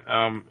opponent.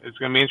 It's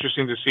going to be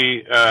interesting to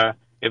see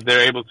if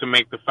they're able to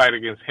make the fight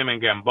against him and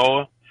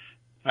Gamboa.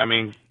 I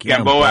mean,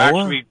 Gamboa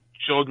actually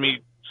showed me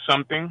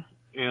something,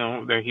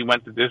 that he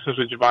went the distance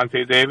with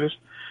Gervonta Davis.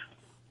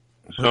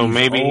 So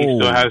maybe he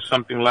still has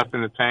something left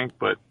in the tank,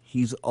 but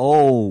he's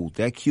old.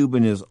 That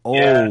Cuban is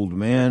old,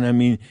 man. I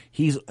mean,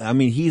 he's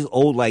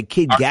old like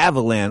Kid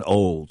Gavilan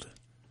old.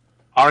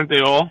 Aren't they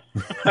all?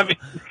 I mean,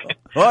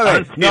 all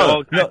right.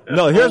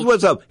 No. Here's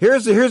what's up.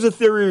 Here's a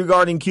theory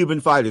regarding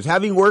Cuban fighters.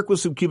 Having worked with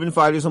some Cuban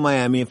fighters in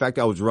Miami, in fact,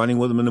 I was running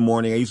with them in the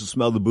morning. I used to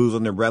smell the booze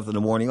on their breath in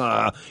the morning.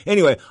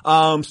 Anyway,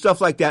 stuff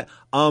like that.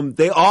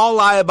 They all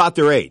lie about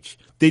their age.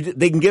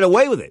 They can get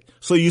away with it.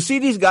 So you see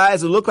these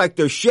guys that look like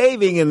they're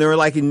shaving and they're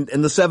like in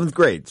the 7th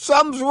grade.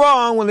 Something's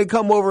wrong when they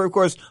come over. Of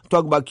course, I'm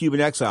talking about Cuban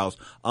exiles.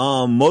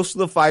 Most of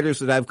the fighters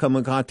that I've come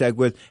in contact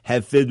with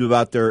have fibbed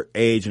about their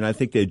age. And I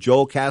think that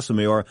Joel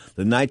Casimir,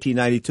 the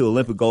 1992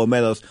 Olympic gold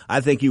medalist,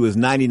 I think he was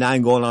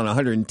 99 going on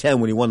 110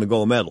 when he won the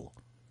gold medal.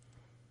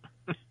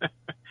 And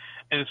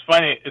it's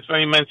funny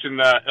you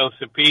mentioned El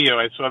Cepillo.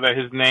 I saw that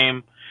his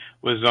name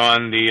was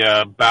on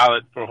the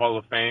ballot for Hall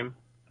of Fame.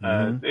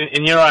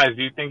 In your eyes,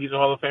 do you think he's a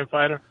Hall of Fame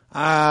fighter?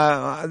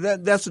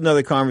 That's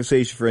another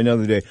conversation for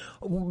another day.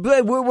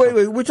 Wait,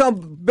 we're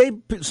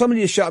talking,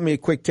 somebody just shot me a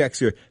quick text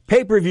here.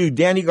 Pay-per-view,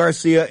 Danny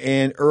Garcia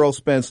and Earl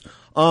Spence.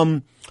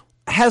 And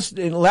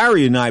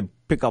Larry and I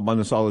pick up on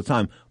this all the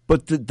time.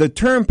 But the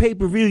term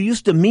pay-per-view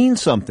used to mean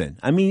something.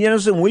 I mean, you know,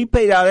 when we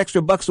paid out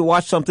extra bucks to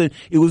watch something,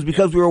 it was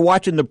because we were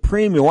watching the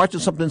premium,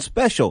 watching something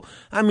special.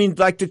 I mean,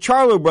 like the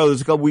Charlo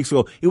Brothers a couple weeks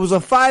ago, it was a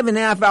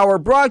 5.5 hour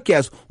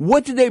broadcast.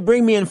 What did they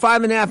bring me in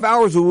 5.5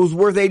 hours that was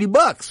worth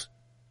 $80?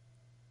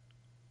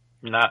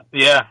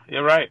 Yeah,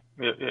 you're right.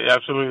 You're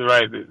absolutely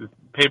right. The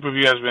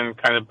pay-per-view has been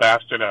kind of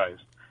bastardized.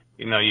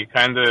 You know,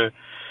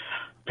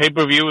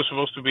 pay-per-view was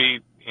supposed to be,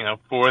 you know,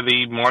 for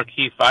the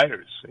marquee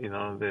fighters, you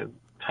know, the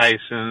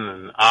Tyson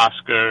and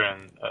Oscar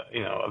and,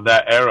 you know, of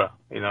that era,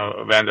 you know,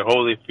 Evander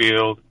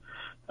Holyfield.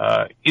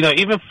 You know,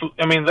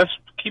 let's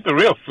keep it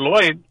real.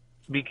 Floyd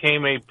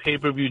became a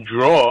pay-per-view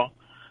draw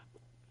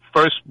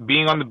first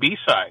being on the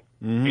B-side.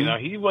 Mm-hmm. You know,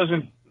 he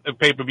wasn't a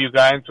pay-per-view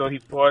guy until he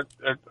fought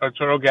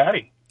Arturo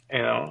Gatti, you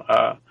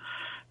know,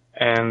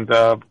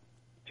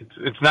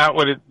 it's not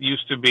what it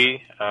used to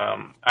be.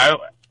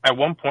 At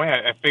one point,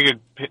 I figured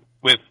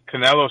with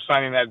Canelo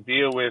signing that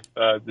deal with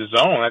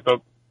DAZN, I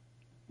thought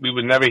we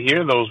would never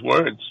hear those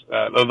words,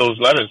 or those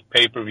letters,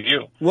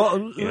 pay-per-view.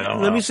 Well,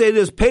 let me say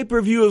this.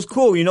 Pay-per-view is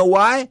cool. You know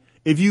why?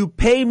 If you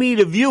pay me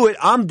to view it,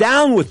 I'm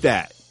down with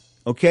that.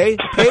 Okay?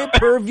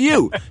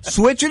 Pay-per-view.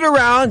 Switch it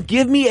around.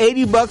 Give me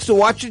 $80 to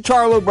watch the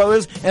Charlo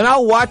Brothers, and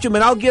I'll watch them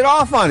and I'll get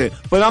off on it.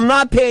 But I'm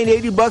not paying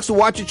 $80 to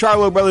watch the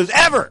Charlo Brothers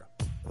ever.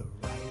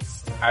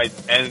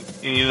 And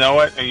you know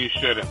what? And you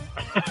shouldn't.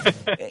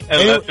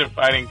 Unless you're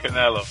fighting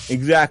Canelo.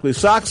 Exactly.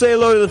 Sock, say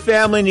hello to the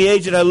family and the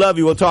agent. I love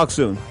you. We'll talk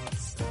soon.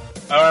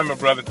 All right, my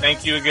brother.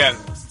 Thank you again.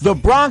 The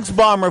Bronx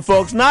Bomber,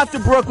 folks, not the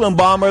Brooklyn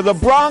Bomber, the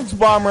Bronx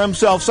Bomber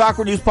himself,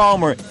 Socrates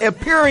Palmer,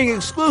 appearing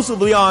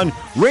exclusively on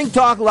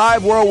Ringtalk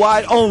Live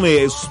Worldwide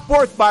only, a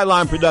Sports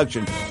Byline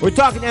production. We're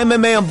talking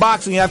MMA and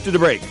boxing after the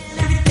break.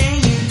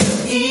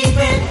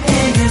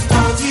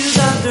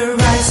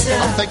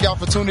 Thank y'all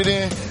for tuning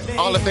in.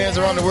 All the fans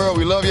around the world,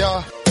 we love y'all.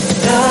 Love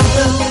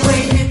the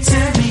way you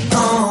turn me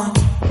on.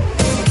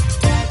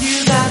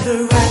 You got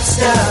the right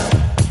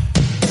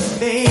stuff,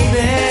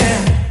 baby.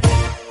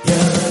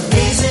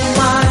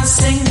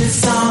 Sing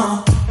this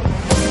song.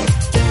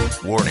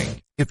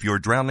 Warning. If you're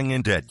drowning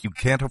in debt you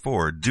can't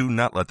afford, do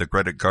not let the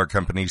credit card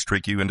companies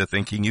trick you into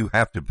thinking you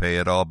have to pay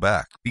it all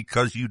back,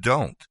 because you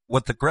don't.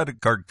 What the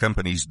credit card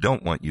companies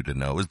don't want you to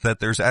know is that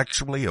there's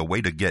actually a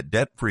way to get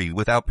debt-free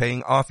without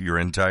paying off your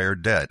entire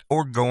debt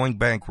or going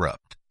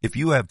bankrupt. If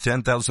you have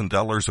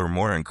 $10,000 or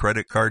more in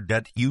credit card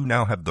debt, you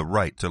now have the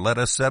right to let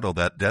us settle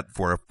that debt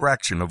for a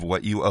fraction of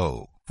what you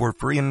owe. For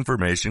free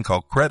information,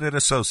 call Credit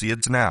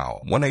Associates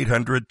now,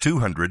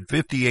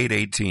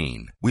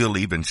 1-800-200-5818. We'll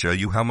even show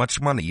you how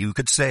much money you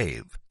could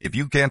save. If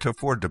you can't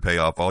afford to pay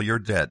off all your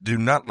debt, do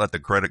not let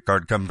the credit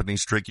card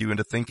companies trick you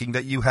into thinking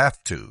that you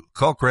have to.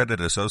 Call Credit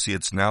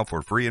Associates now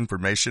for free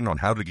information on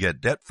how to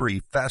get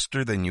debt-free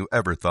faster than you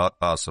ever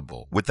thought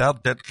possible,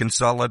 without debt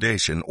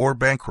consolidation or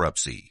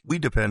bankruptcy. We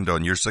depend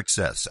on your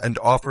success and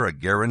offer a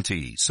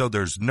guarantee, so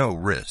there's no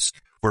risk.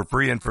 For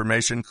free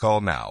information, call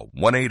now,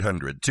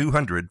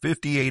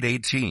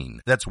 1-800-200-5818.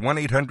 That's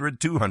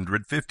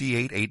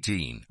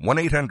 1-800-200-5818.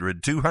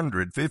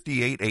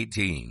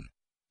 1-800-200-5818.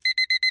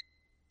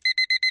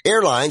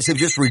 Airlines have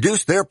just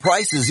reduced their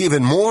prices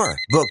even more.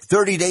 Book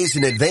 30 days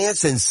in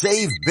advance and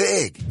save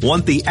big.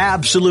 Want the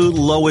absolute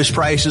lowest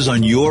prices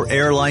on your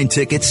airline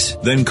tickets?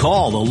 Then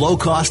call the Low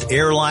Cost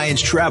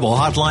Airlines Travel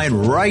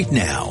Hotline right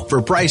now.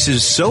 For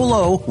prices so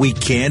low, we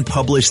can't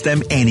publish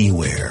them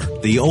anywhere.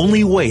 The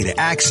only way to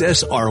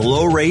access our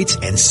low rates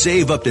and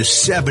save up to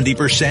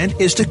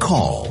 70% is to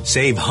call.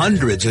 Save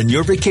hundreds on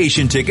your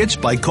vacation tickets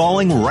by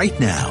calling right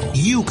now.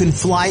 You can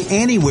fly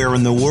anywhere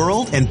in the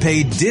world and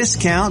pay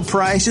discount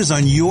prices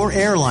on your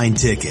airline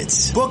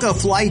tickets. Book a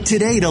flight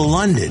today to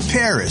London,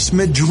 Paris,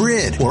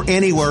 Madrid, or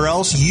anywhere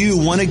else you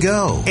want to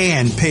go.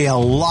 And pay a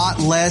lot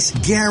less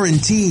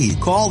guaranteed.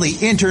 Call the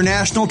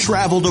International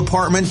Travel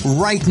Department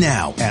right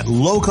now at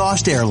Low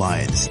Cost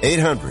Airlines.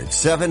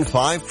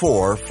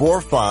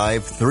 800-754-4531.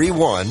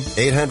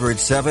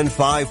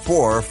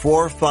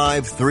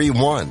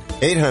 800-754-4531.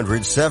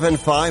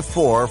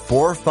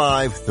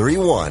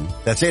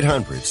 800-754-4531. That's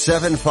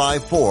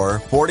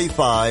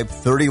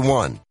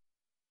 800-754-4531.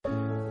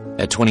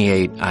 At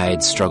 28, I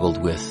had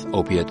struggled with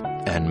opiate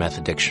and meth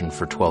addiction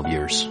for 12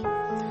 years.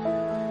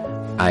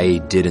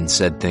 I did and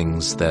said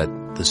things that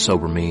the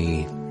sober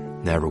me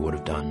never would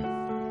have done.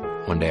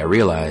 One day I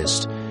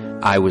realized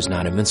I was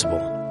not invincible.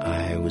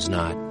 I was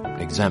not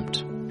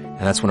exempt. And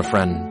that's when a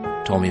friend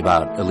told me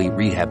about elite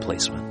rehab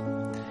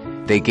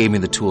placement. They gave me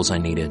the tools I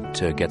needed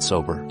to get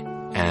sober,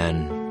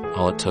 and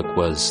all it took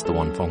was the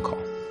one phone call.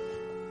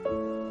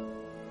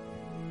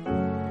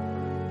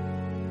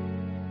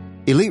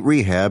 Elite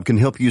Rehab can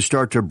help you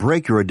start to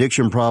break your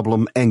addiction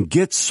problem and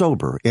get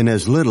sober in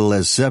as little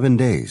as 7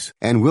 days.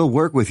 And we'll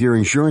work with your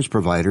insurance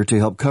provider to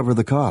help cover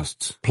the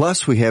costs.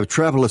 Plus, we have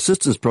travel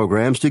assistance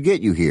programs to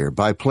get you here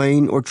by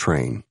plane or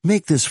train.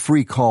 Make this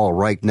free call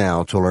right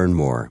now to learn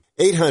more.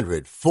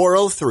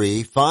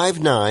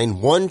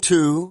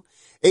 800-403-5912.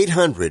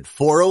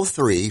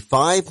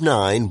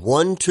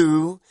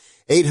 800-403-5912.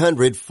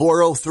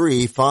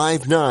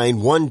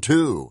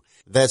 800-403-5912.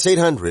 That's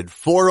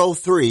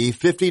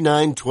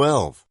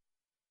 800-403-5912.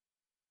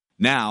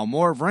 Now,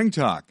 more of Ring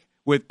Talk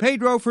with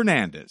Pedro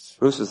Fernandez.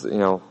 Bruce was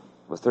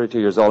 32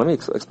 years old. Let me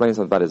explain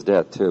something about his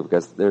death, too,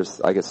 because there's,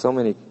 I guess, so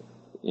many,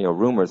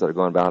 rumors that are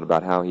going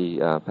about how he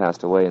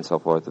passed away and so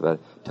forth,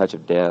 about touch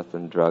of death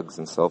and drugs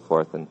and so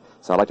forth. And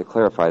so I'd like to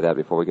clarify that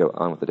before we go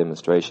on with the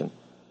demonstration.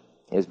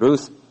 Is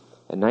Bruce,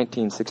 in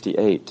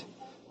 1968,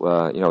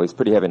 he's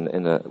pretty heavy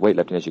in the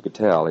weightlifting, as you could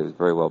tell. He was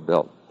very well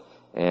built.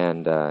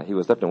 And he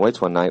was lifting weights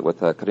one night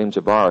with Kareem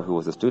Jabbar, who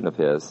was a student of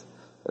his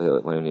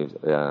when he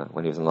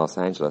was in Los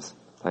Angeles,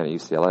 playing at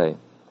UCLA.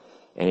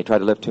 And he tried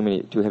to lift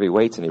too heavy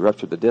weights, and he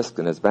ruptured the disc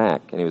in his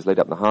back, and he was laid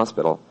up in the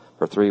hospital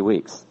for 3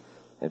 weeks.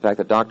 In fact,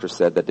 the doctor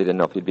said that they didn't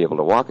know if he'd be able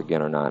to walk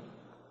again or not.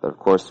 But of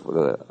course, with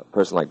a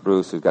person like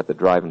Bruce, who's got the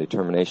drive and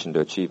determination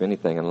to achieve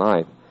anything in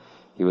life,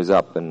 he was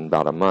up in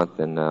about a month,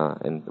 and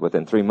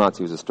within 3 months,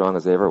 he was as strong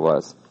as he ever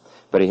was.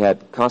 But he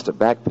had constant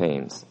back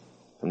pains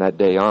from that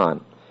day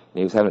on. And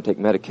he was having to take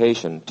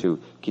medication to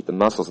keep the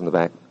muscles in the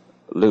back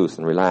loose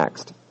and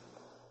relaxed.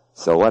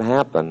 So what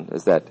happened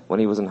is that when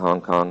he was in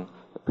Hong Kong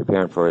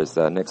preparing for his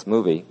next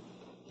movie,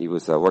 he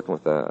was working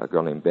with a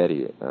girl named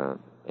Betty,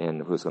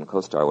 and who was going to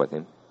co-star with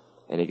him,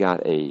 and he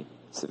got a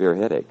severe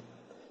headache.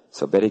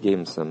 So Betty gave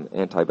him some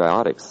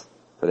antibiotics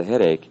for the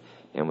headache,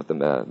 and with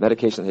the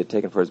medication he had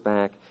taken for his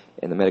back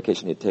and the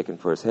medication he had taken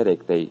for his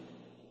headache, they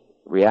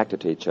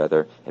reacted to each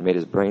other and made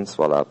his brain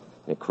swell up,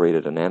 and it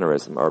created an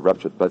aneurysm or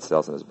ruptured blood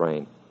cells in his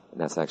brain. And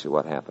that's actually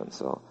what happened.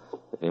 So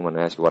if anyone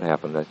asks you what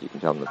happened, you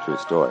can tell them the true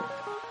story.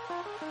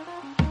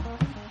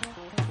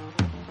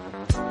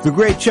 The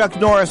great Chuck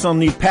Norris on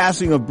the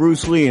passing of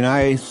Bruce Lee, and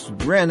I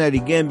ran that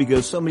again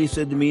because somebody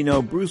said to me,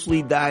 Bruce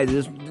Lee died.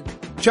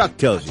 Chuck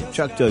tells you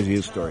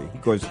his story.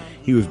 Of course,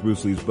 he was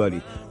Bruce Lee's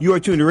buddy. You are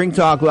tuned to Ring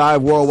Talk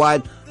Live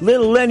Worldwide.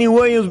 Little Lenny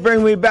Williams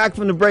bringing me back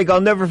from the break. I'll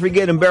never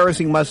forget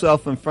embarrassing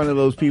myself in front of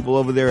those people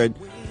over there at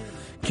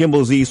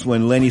Kimball's East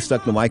when Lenny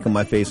stuck the mic on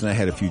my face and I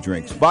had a few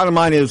drinks. Bottom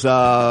line is, there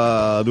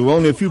were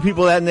only a few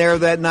people in there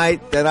that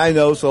night that I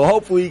know, so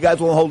hopefully you guys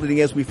won't hold it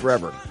against me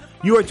forever.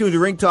 You are tuned to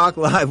Ring Talk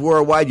Live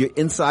Worldwide, your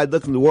inside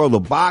look in the world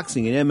of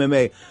boxing and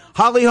MMA.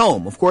 Holly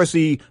Holm, of course,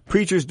 the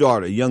preacher's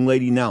daughter, young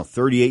lady now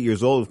 38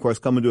 years old, of course,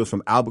 coming to us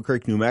from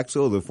Albuquerque, New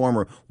Mexico, the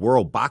former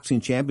world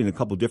boxing champion in a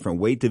couple different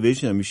weight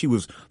divisions. I mean, she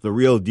was the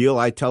real deal.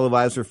 I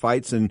televised her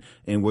fights and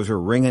was her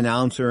ring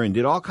announcer and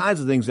did all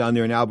kinds of things down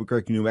there in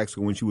Albuquerque, New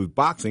Mexico when she was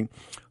boxing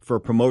for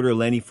promoter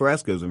Lenny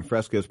Fresquez and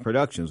Fresquez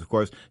Productions. Of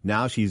course,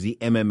 now she's the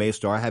MMA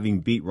star,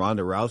 having beat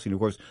Ronda Rousey. And of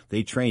course,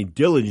 they trained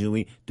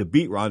diligently to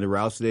beat Ronda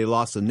Rousey. They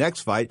lost the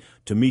next fight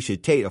to Miesha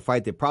Tate, a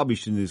fight they probably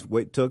shouldn't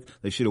have took.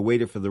 They should have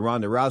waited for the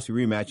Ronda Rousey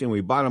rematch.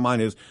 Anyway, bottom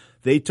line is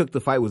they took the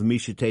fight with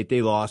Miesha Tate.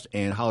 They lost,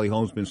 and Holly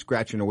Holm's been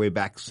scratching her way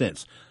back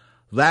since.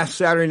 Last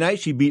Saturday night,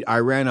 she beat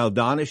Iran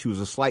Aldana. She was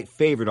a slight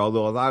favorite,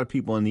 although a lot of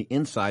people on the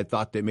inside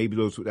thought that maybe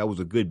that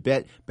was a good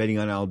bet, betting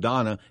on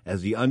Aldana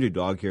as the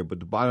underdog here. But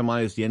the bottom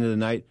line is, at the end of the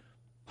night,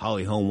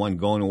 Holly Holm won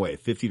going away,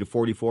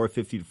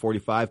 50-44,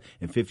 50-45,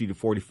 and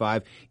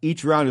 50-45.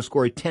 Each round is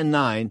scored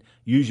 10-9.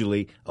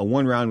 Usually,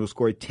 one round was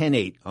scored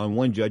 10-8 on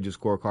one judge's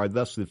scorecard,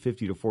 thus the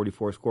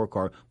 50-44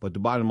 scorecard. But the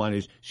bottom line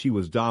is she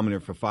was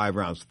dominant for 5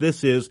 rounds.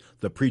 This is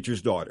the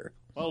preacher's daughter.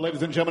 Well,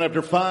 ladies and gentlemen,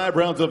 after 5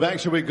 rounds of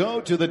action, we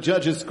go to the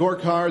judges'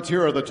 scorecards.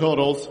 Here are the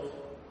totals.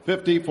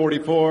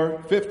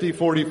 50-44,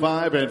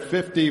 50-45, and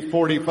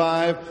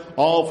 50-45.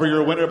 All for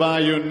your winner by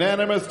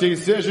unanimous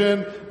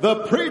decision,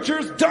 the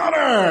preacher's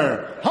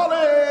daughter,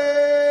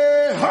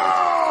 Holly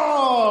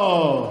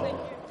Holm!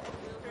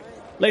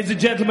 Ladies and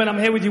gentlemen, I'm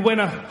here with your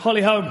winner,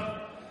 Holly Holm.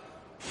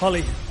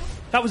 Holly,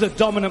 that was a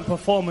dominant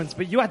performance,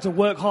 but you had to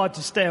work hard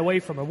to stay away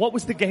from her. What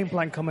was the game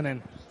plan coming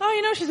in?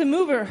 Oh, she's a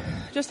mover,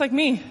 just like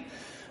me.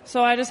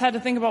 So I just had to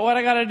think about what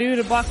I got to do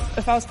to block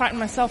if I was fighting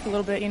myself a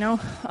little bit,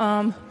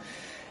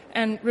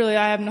 And really,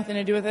 I have nothing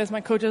to do with this.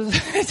 My coach is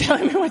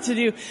telling me what to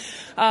do. It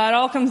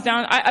all comes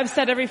down. I've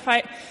said every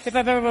fight, if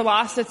I've ever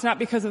lost, it's not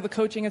because of the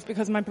coaching, it's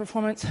because of my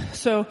performance.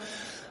 So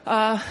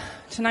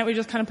tonight we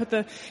just kind of put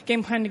the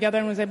game plan together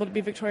and was able to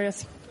be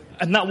victorious.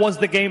 And that was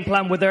the game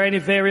plan. Were there any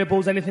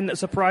variables, anything that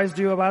surprised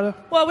you about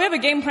her? Well, we have a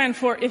game plan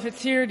for if it's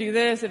here, do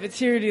this. If it's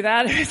here, do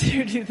that. If it's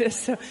here, do this.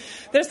 So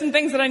there's some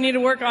things that I need to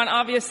work on,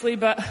 obviously,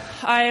 but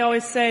I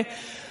always say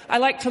I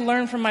like to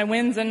learn from my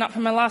wins and not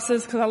from my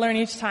losses because I learn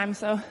each time,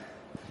 So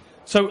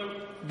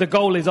the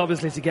goal is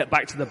obviously to get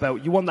back to the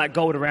belt. You want that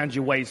gold around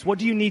your waist. What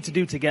do you need to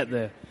do to get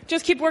there?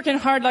 Just keep working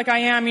hard like I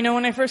am.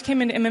 When I first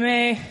came into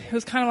MMA, it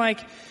was kind of like,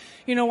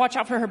 watch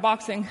out for her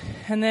boxing.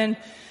 And then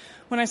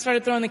when I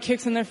started throwing the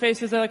kicks in their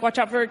faces, they're like, watch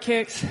out for her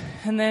kicks.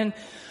 And then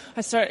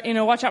I start,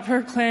 watch out for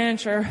her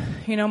clinch or,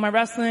 my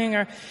wrestling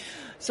or,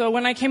 so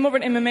when I came over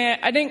to MMA,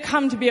 I didn't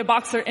come to be a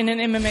boxer in an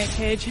MMA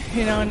cage,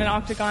 in an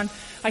octagon.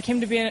 I came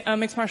to be a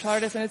mixed martial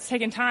artist, and it's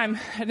taken time.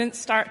 I didn't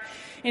start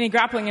any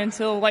grappling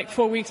until like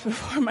 4 weeks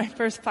before my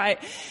first fight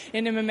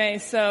in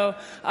MMA. So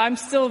I'm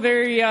still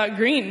very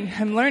green.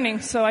 I'm learning,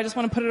 so I just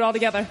want to put it all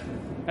together.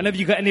 And have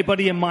you got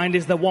anybody in mind?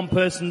 Is there one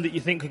person that you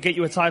think could get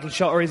you a title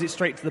shot, or is it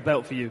straight to the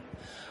belt for you?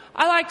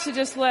 I like to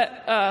just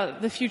let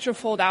the future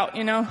fold out,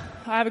 I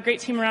have a great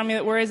team around me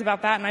that worries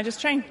about that, and I just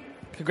train.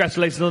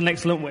 Congratulations on an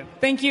excellent win.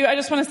 Thank you. I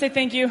just want to say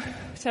thank you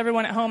to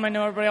everyone at home. I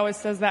know everybody always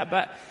says that,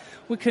 but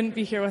we couldn't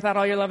be here without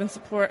all your love and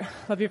support.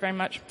 Love you very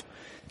much.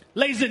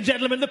 Ladies and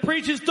gentlemen, the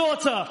preacher's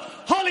daughter,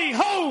 Holly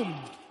Holm.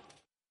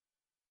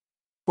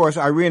 Of course,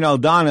 Irene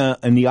Aldana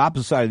on the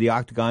opposite side of the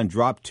octagon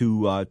dropped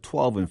to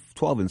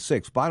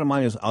 12-6. Bottom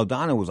line is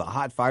Aldana was a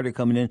hot fighter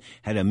coming in,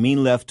 had a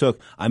mean left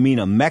hook. I mean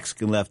a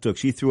Mexican left hook.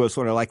 She threw it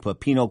sort of like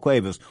Pepino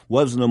Cuevas.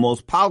 Wasn't the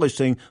most polished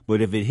thing,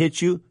 but if it hit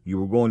you, you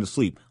were going to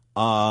sleep.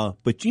 But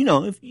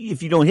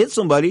if you don't hit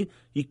somebody,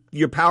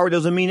 your power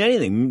doesn't mean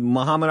anything.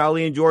 Muhammad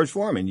Ali and George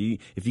Foreman.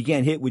 If you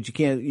can't hit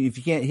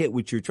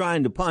what you're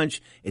trying to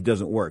punch, it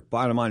doesn't work.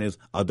 Bottom line is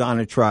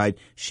Aldana tried.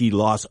 She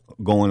lost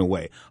going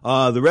away.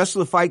 The rest of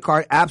the fight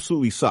card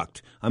absolutely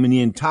sucked. I mean, the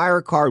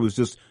entire card was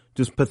just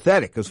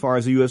pathetic as far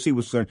as the UFC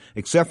was concerned,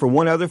 except for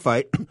one other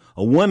fight,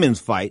 a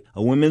women's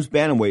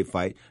bantamweight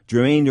fight.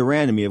 Jermaine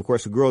Durandamy, of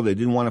course, a girl that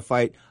didn't want to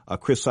fight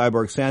Chris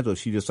Cyborg Santos.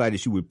 She decided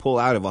she would pull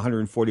out of a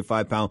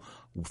 145-pound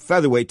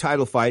featherweight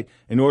title fight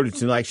in order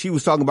to, she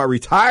was talking about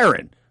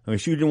retiring. I mean,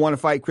 she didn't want to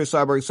fight Chris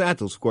Cyborg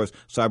Santos. Of course,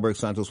 Cyborg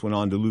Santos went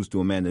on to lose to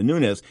Amanda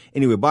Nunes.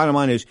 Anyway, bottom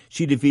line is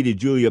she defeated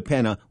Julia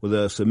Pena with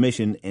a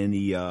submission in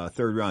the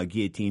third round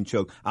guillotine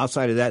choke.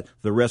 Outside of that,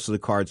 the rest of the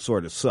card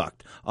sort of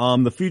sucked.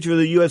 The future of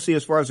the UFC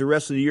as far as the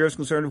rest of the year is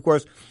concerned, of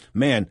course,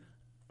 man,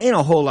 ain't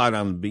a whole lot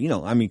on,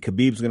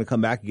 Khabib's going to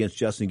come back against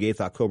Justin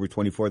Gaethje October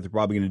 24th. They're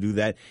probably going to do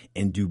that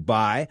in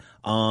Dubai.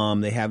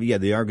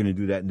 They are going to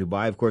do that in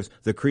Dubai. Of course,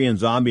 the Korean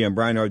Zombie and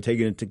Brian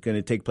Ortega going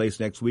to take place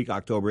next week,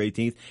 October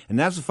 18th. And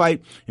that's a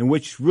fight in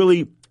which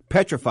really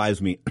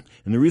petrifies me.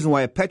 And the reason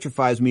why it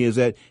petrifies me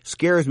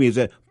scares me is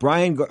that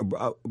Brian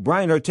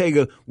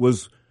Ortega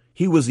was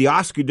the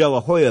Oscar De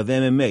La Hoya of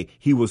MMA.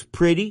 He was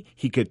pretty.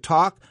 He could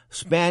talk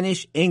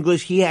Spanish,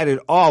 English. He had it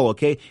all,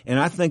 okay? And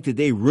I think that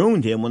they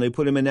ruined him when they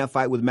put him in that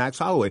fight with Max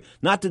Holloway.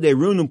 Not that they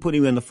ruined him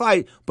putting him in the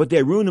fight, but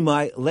they ruined him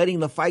by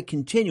letting the fight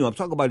continue. I'm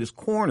talking about his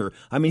corner.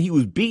 I mean, he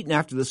was beaten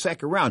after the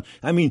second round.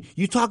 I mean,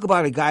 you talk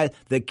about a guy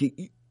that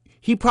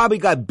he probably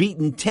got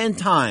beaten 10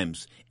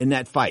 times in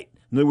that fight.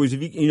 In other words,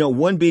 if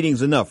one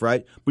beating's enough,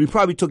 right? But he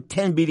probably took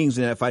 10 beatings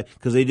in that fight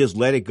because they just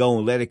let it go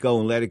and let it go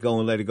and let it go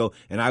and let it go.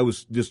 And I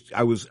was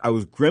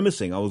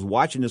grimacing. I was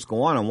watching this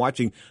go on. I'm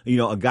watching,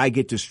 a guy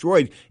get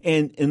destroyed.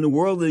 And in the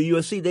world of the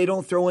UFC, they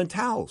don't throw in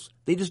towels.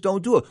 They just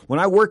don't do it. When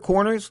I work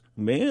corners,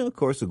 man, of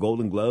course, the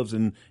Golden Gloves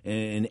and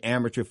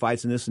amateur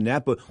fights and this and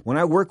that. But when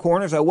I work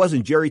corners, I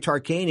wasn't Jerry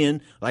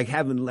Tarkanian, like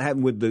having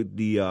with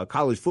the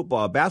college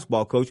football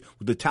basketball coach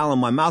with the towel in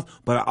my mouth.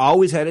 But I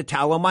always had a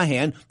towel in my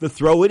hand to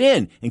throw it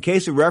in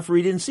case the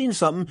referee didn't see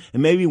something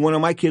and maybe one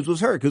of my kids was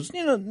hurt. Because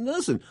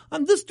listen,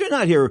 they're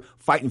not here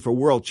fighting for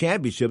world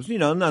championships.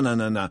 No.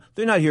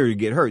 They're not here to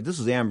get hurt. This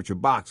is amateur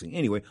boxing.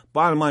 Anyway,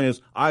 bottom line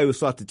is, I always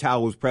thought the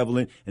towel was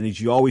prevalent and that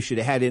you always should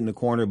have had it in the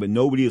corner, but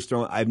nobody is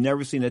throwing. I've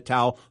never seen a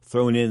towel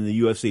thrown in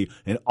the UFC.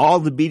 And all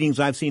the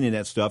beatings I've seen in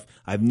that stuff,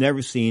 I've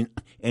never seen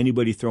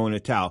anybody throwing a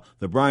towel.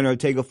 The Brian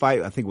Ortega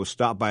fight, I think, was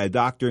stopped by a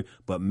doctor,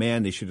 but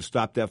man, they should have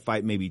stopped that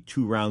fight maybe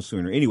 2 rounds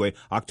sooner. Anyway,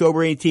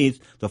 October 18th,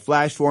 the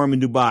Flash Forum in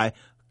Dubai,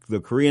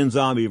 the Korean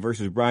Zombie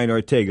versus Brian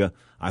Ortega.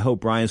 I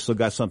hope Brian's still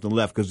got something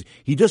left because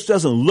he just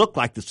doesn't look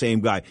like the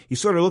same guy. He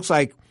sort of looks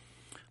like,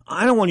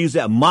 I don't want to use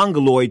that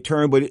mongoloid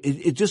term, but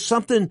it just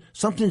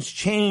something's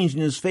changed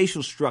in his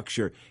facial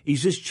structure.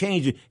 He's just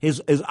changed.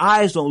 His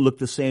eyes don't look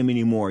the same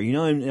anymore,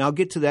 and I'll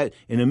get to that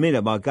in a minute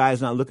about guys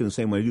not looking the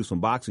same when I do some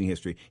boxing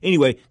history.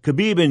 Anyway,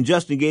 Khabib and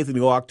Justin Gaethje to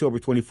go October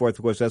 24th.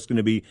 Of course, that's going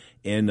to be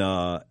in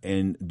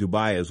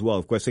Dubai as well.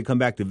 Of course, they come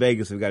back to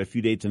Vegas. They've got a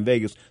few dates in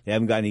Vegas. They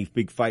haven't got any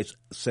big fights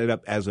set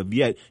up as of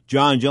yet.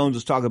 John Jones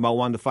is talking about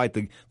wanting to fight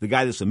the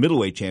guy that's a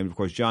middleweight champion. Of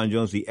course, John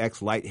Jones, the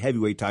ex-light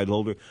heavyweight title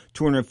holder,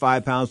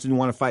 205 pounds, didn't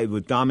want to fight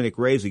with Dominic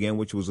Reyes again,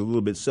 which was a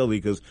little bit silly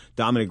because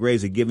Dominic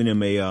Reyes had given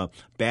him a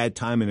bad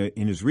time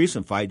in his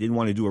recent fight, didn't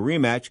want to do a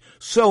rematch.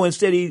 So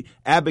instead he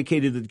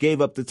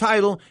gave up the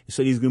title. He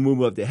said he's going to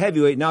move up to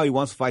heavyweight. Now he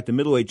wants to fight the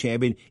middleweight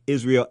champion,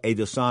 Israel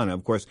Adesanya,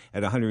 of course,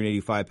 at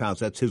 185 pounds.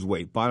 That's his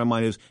weight. Bottom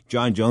line is,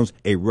 John Jones,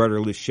 a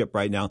rudderless ship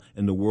right now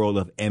in the world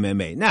of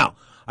MMA. Now,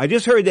 I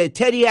just heard that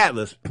Teddy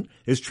Atlas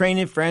is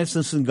training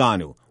Francis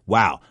Ngannou.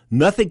 Wow.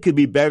 Nothing could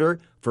be better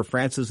for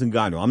Francis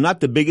Ngannou. I'm not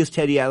the biggest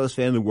Teddy Atlas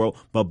fan in the world,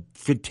 but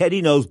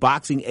Teddy knows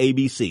boxing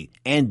ABC,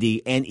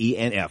 ND, NE,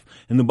 and F.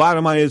 And the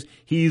bottom line is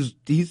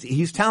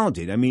he's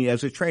talented. I mean,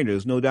 as a trainer,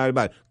 there's no doubt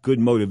about it. Good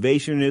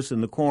motivationist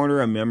in the corner.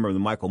 I remember the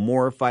Michael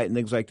Moore fight and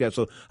things like that.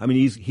 So, I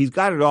mean, he's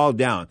got it all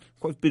down. Of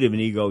course, a bit of an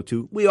ego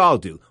too. We all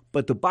do.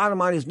 But the bottom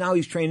line is now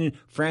he's training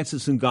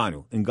Francis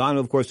Ngannou. Ngannou,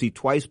 of course, he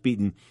thrice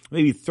beaten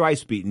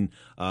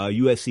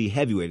UFC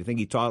heavyweight. I think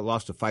he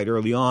lost a fight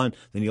early on,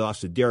 then he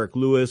lost to Derek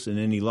Lewis, and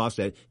then he lost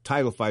that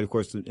title fight, of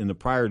course, in the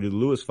prior to the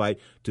Lewis fight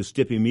to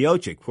Stipe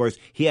Miocic. Of course,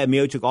 he had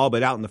Miocic all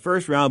but out in the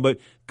first round, but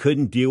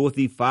couldn't deal with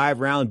the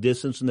 5-round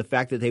distance and the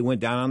fact that they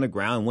went down on the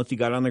ground. Once he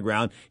got on the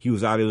ground, he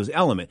was out of his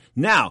element.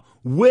 Now,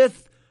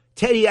 with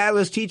Teddy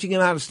Atlas teaching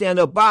him how to stand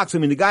up box. I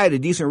mean, the guy had a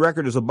decent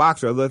record as a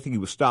boxer, although I think he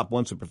was stopped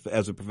once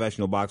as a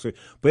professional boxer,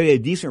 but he had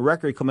a decent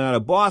record coming out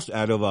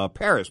of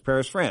Paris,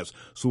 France.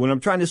 So what I'm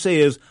trying to say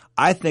is,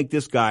 I think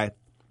this guy,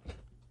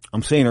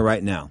 I'm saying it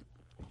right now,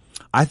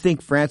 I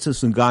think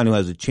Francis Ngannou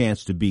has a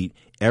chance to beat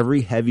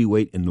every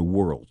heavyweight in the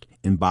world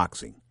in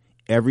boxing.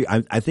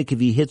 I think if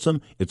he hits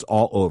him, it's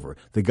all over.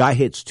 The guy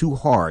hits too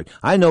hard.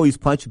 I know he's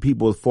punching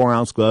people with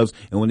 4-ounce gloves,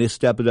 and when they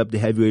step it up to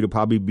heavyweight, he'll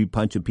probably be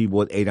punching people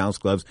with 8-ounce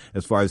gloves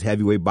as far as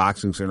heavyweight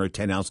boxing or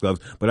 10-ounce gloves.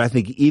 But I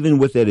think even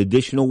with that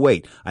additional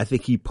weight, I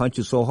think he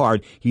punches so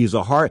hard.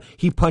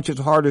 He punches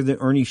harder than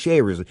Ernie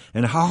Shavers.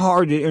 And how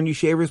hard did Ernie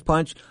Shavers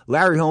punch?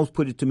 Larry Holmes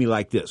put it to me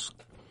like this.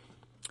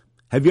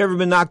 Have you ever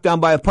been knocked down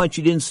by a punch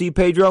you didn't see,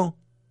 Pedro?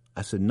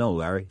 I said, no,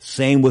 Larry.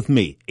 Same with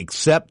me,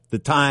 except the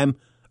time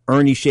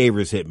Ernie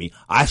Shavers hit me.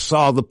 I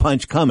saw the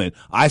punch coming.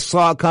 I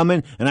saw it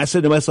coming, and I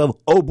said to myself,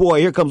 oh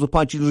boy, here comes a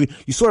punch. You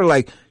sort of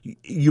like,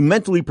 you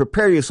mentally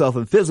prepare yourself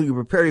and physically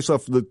prepare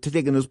yourself to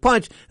taking this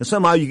punch, and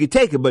somehow you could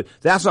take it, but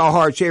that's how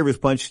hard Shavers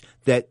punched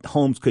that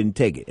Holmes couldn't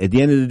take it. At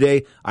the end of the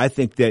day, I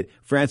think that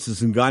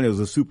Francis Ngannou is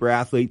a super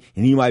athlete,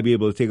 and he might be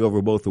able to take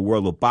over both the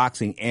world of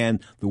boxing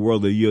and the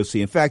world of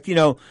UFC. In fact,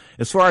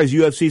 as far as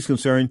UFC is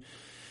concerned,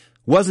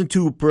 wasn't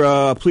too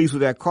pleased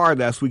with that card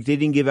last week. They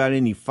didn't give out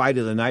any fight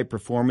of the night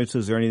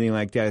performances or anything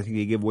like that. I think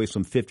they gave away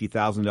some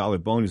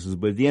 $50,000 bonuses.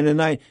 But at the end of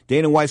the night,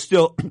 Dana White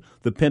still,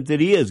 the pimp that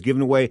he is,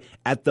 giving away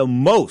at the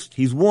most.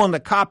 He's willing to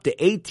cop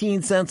to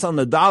 18 cents on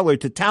the dollar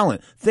to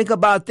talent. Think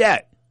about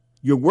that.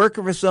 You're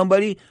working for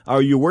somebody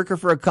or you're working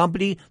for a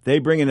company. They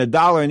bring in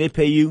 $1 and they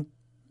pay you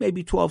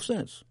maybe 12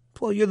 cents.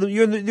 Well,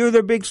 you're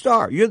their big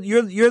star.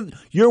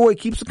 You're what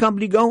keeps the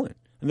company going.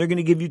 And they're going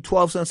to give you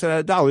 12 cents out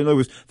of $1. In other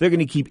words, they're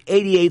going to keep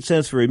 88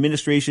 cents for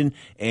administration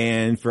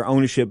and for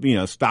ownership,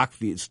 stock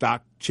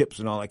chips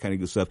and all that kind of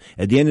good stuff.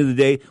 At the end of the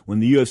day, when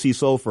the UFC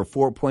sold for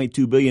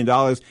 $4.2 billion,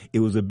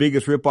 it was the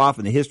biggest ripoff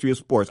in the history of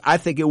sports. I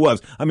think it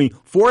was. I mean,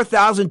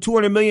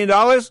 $4,200 million?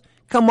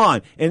 Come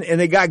on. And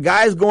they got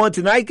guys going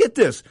tonight. Get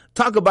this.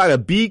 Talk about a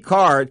B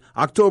card,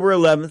 October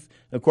 11th.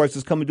 Of course,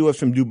 it's coming to us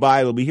from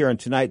Dubai. It'll be here on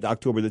tonight,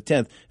 October the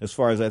 10th, as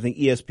far as I think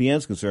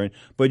ESPN's concerned.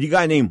 But you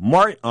got named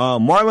Marlon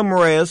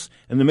Moraes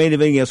in the main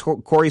event against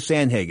Corey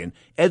Sandhagen.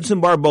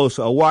 Edson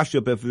Barbosa, a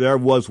wash-up if there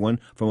was one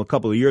from a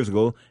couple of years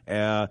ago,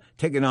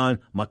 taking on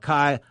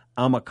Makai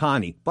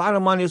Amakani.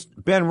 Bottom line is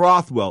Ben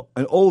Rothwell,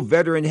 an old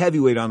veteran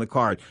heavyweight on the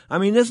card. I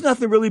mean, there's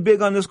nothing really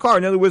big on this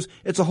card. In other words,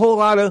 it's a whole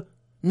lot of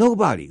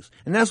nobodies.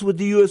 And that's what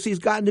the UFC's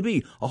gotten to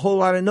be, a whole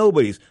lot of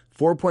nobodies.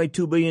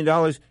 $4.2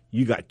 billion,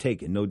 you got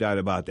taken, no doubt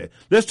about that.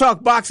 Let's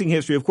talk boxing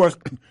history. Of course,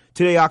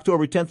 today,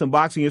 October 10th, in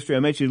boxing history, I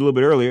mentioned a little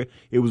bit earlier,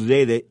 it was the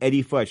day that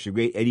Eddie Futch, the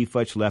great Eddie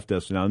Futch, left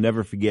us, and I'll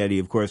never forget Eddie.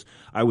 Of course,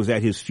 I was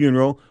at his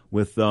funeral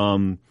with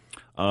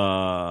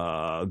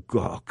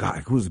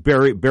who's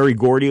Barry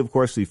Gordy, of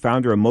course, the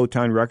founder of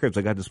Motown Records.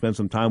 I got to spend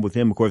some time with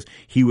him. Of course,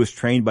 he was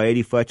trained by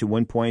Eddie Futch at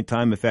one point in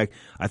time. In fact,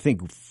 I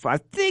think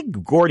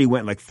Gordy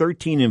went like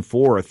 13-4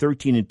 or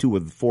 13-2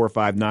 with 4 or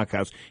 5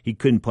 knockouts. He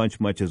couldn't punch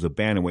much as a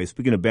bantamweight.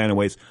 Speaking of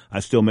bantamweights, I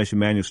still mention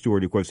Manuel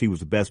Stewart. Of course, he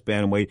was the best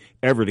bantamweight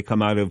ever to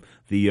come out of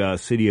the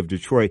city of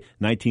Detroit.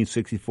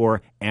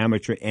 1964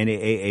 amateur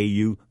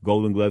NAAAU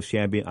Golden Gloves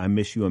champion. I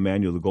miss you,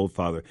 Emmanuel, the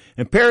Goldfather.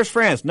 In Paris,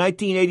 France,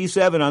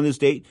 1987 on this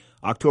date,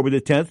 October the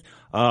 10th,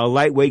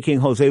 lightweight king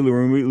Jose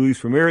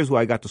Luis Ramirez, who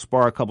I got to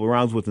spar a couple of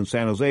rounds with in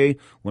San Jose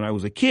when I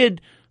was a kid.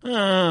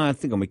 I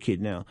think I'm a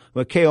kid now.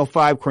 But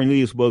KO5,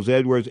 Cornelius Buzz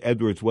Edwards.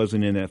 Edwards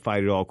wasn't in that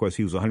fight at all. Of course,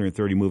 he was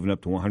 130 moving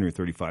up to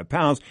 135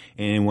 pounds.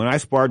 And when I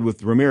sparred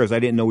with Ramirez, I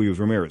didn't know he was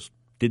Ramirez.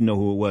 Didn't know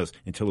who it was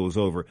until it was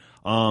over.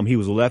 He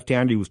was a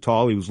left-hander. He was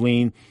tall. He was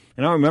lean.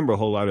 And I don't remember a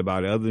whole lot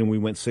about it other than we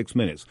went 6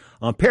 minutes.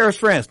 Paris,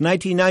 France,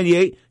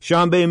 1998,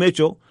 Sean Bay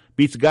Mitchell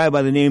beats a guy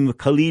by the name of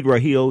Khalid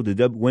Rahil,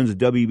 wins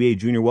the WBA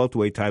junior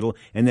welterweight title.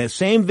 And that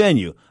same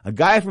venue, a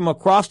guy from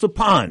across the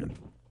pond,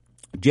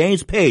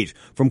 James Page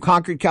from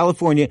Concord,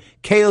 California,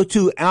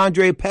 KO2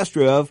 Andrei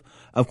Pestrov.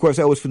 Of course,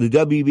 that was for the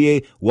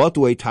WBA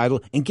welterweight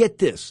title. And get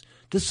this.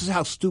 This is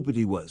how stupid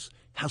he was,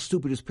 how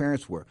stupid his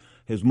parents were.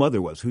 His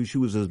mother was, she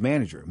was his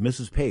manager,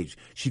 Mrs. Page.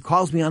 She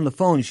calls me on the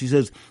phone and she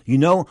says,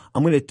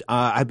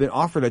 I've been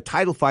offered a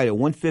title fight at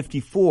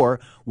 154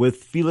 with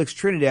Felix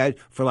Trinidad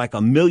for like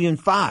 $1.5 million.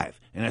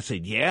 And I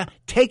said, yeah,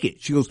 take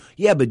it. She goes,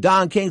 yeah, but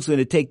Don King's going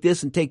to take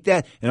this and take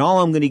that. And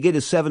all I'm going to get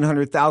is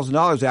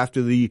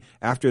 $700,000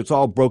 after it's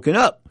all broken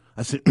up.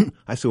 I said,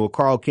 well,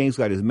 Carl King's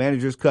got his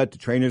manager's cut, the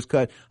trainer's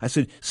cut. I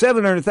said,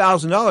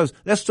 $700,000,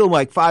 that's still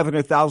like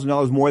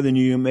 $500,000 more than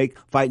you make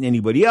fighting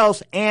anybody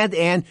else. And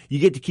you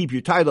get to keep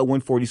your title at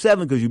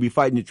 147 because you'll be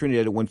fighting the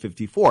Trinidad at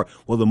 154.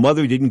 Well, the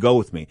mother didn't go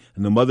with me,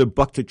 and the mother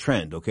bucked the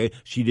trend, okay?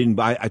 She didn't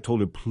buy. I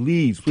told her,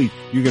 please,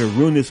 you're going to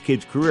ruin this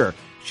kid's career.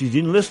 She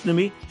didn't listen to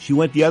me. She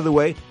went the other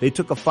way. They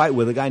took a fight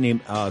with a guy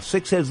named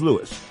Six Heads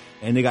Lewis,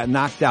 and they got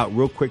knocked out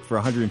real quick for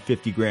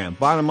 $150,000.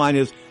 Bottom line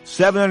is,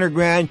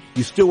 $700,000,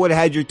 you still would have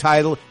had your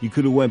title. You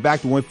could have went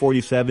back to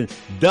 147.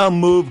 Dumb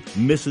move,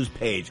 Mrs.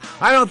 Page.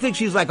 I don't think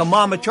she's like a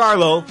Mama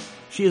Charlo.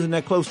 She isn't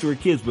that close to her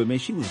kids, but man,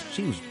 she was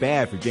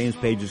bad for James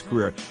Page's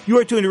career. You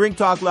are tuned to Ring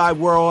Talk Live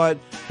Worldwide.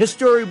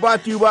 History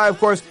brought to you by, of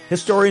course,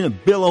 historian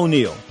Bill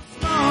O'Neill.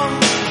 Communities.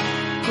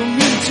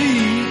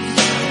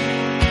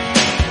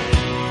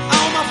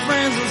 All my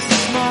friends are from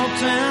small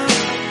town.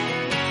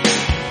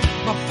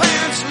 My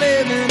parents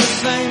live in the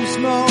same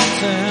small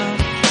town.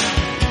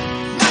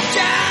 My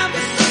job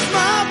is a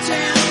small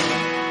town.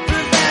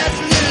 Provides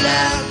little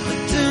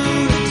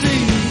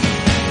opportunity.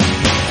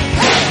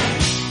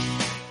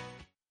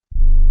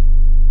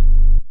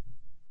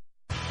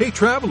 Hey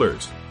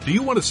travelers, do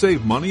you want to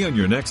save money on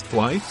your next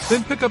flight?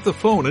 Then pick up the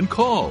phone and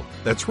call.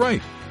 That's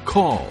right,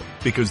 call,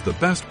 because the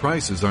best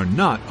prices are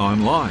not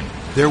online.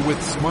 They're with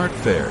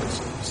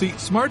SmartFares. See,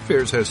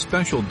 SmartFares has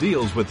special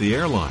deals with the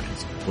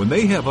airlines. When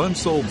they have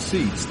unsold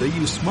seats, they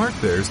use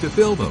SmartFares to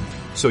fill them.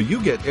 So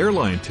you get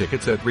airline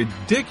tickets at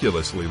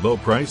ridiculously low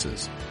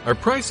prices. Our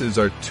prices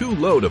are too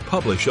low to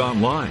publish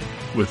online.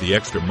 With the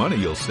extra money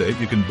you'll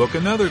save, you can book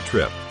another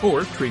trip,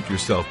 or treat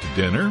yourself to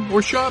dinner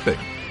or shopping.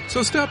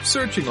 So stop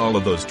searching all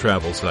of those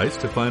travel sites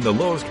to find the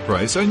lowest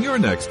price on your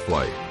next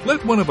flight.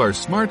 Let one of our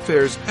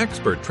SmartFares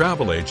expert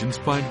travel agents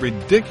find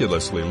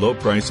ridiculously low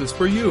prices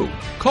for you.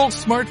 Call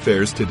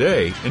SmartFares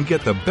today and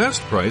get the best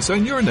price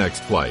on your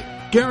next flight.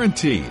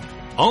 Guaranteed.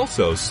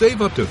 Also,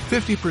 save up to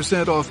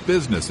 50% off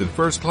business and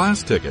first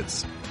class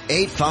tickets.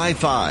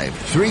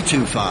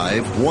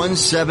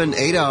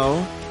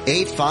 855-325-1780.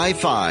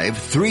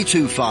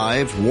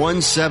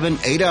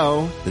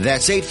 855-325-1780.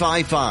 That's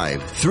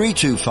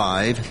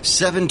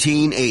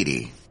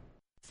 855-325-1780.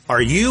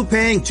 Are you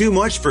paying too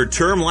much for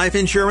term life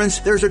insurance?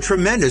 There's a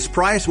tremendous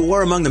price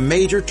war among the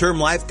major term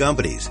life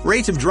companies.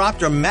 Rates have dropped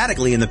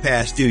dramatically in the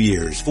past 2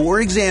 years.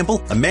 For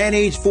example, a man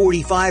age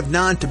 45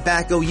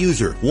 non-tobacco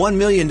user, $1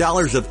 million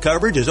of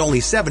coverage is only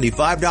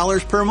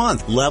 $75 per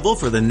month, level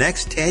for the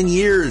next 10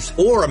 years.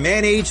 Or a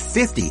man age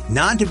 50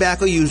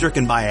 non-tobacco user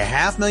can buy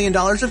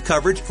 $500,000 of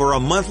coverage for a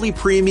monthly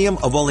premium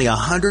of only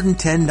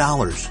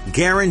 $110.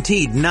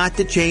 Guaranteed not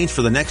to change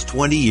for the next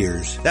 20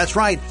 years. That's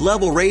right,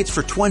 level rates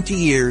for 20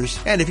 years.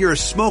 And if you're a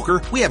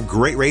smoker, we have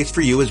great rates for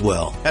you as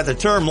well. At the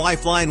Term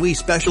Lifeline, we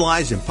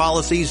specialize in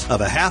policies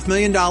of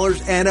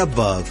 $500,000 and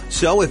above.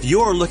 So if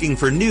you're looking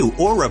for new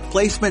or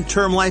replacement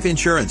term life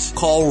insurance,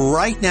 call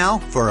right now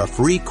for a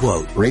free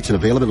quote. Rates and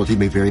availability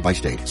may vary by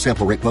state.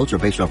 Sample rate quotes are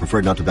based on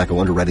preferred non-tobacco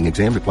underwriting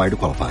exam required to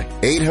qualify.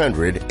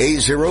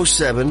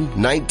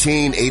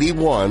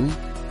 800-807-1981.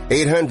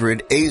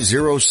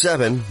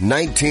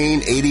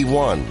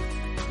 800-807-1981.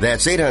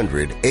 That's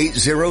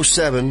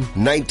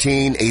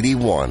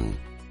 800-807-1981.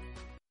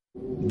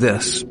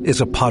 This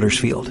is a potter's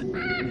field.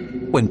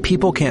 When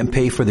people can't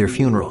pay for their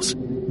funerals,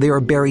 they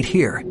are buried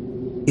here.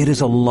 It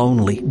is a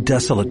lonely,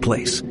 desolate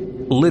place,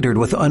 littered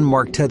with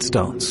unmarked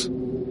headstones.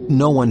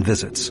 No one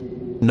visits.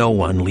 No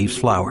one leaves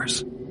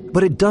flowers.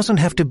 But it doesn't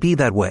have to be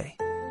that way.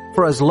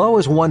 For as low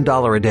as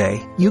 $1 a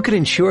day, you can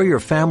ensure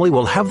your family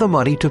will have the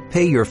money to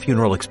pay your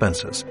funeral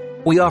expenses.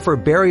 We offer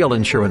burial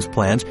insurance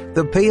plans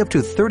that pay up to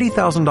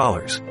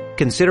 $30,000.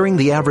 Considering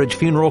the average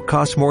funeral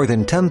costs more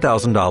than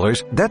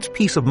 $10,000, that's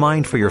peace of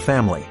mind for your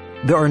family.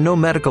 There are no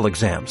medical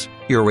exams,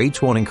 your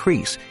rates won't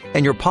increase,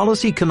 and your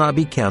policy cannot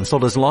be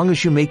canceled as long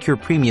as you make your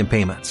premium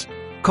payments.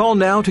 Call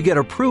now to get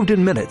approved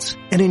in minutes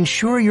and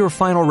ensure your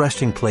final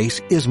resting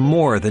place is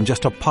more than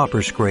just a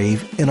pauper's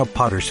grave in a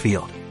potter's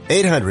field.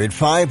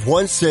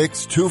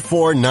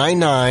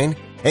 800-516-2499.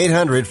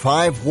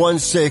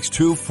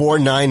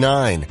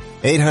 800-516-2499.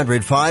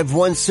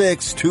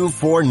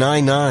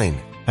 800-516-2499.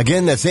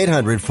 Again, that's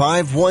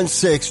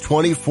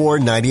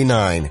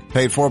 800-516-2499.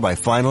 Paid for by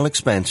Final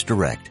Expense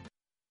Direct.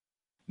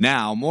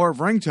 Now, more of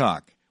Ring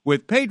Talk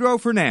with Pedro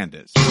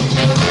Fernandez.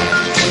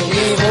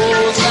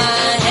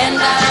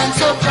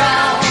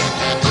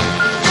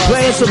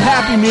 Playing some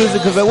happy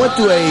music because I went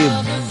to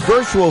a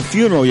virtual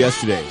funeral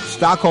yesterday.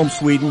 Stockholm,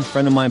 Sweden. A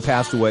friend of mine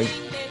passed away.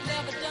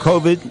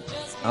 COVID.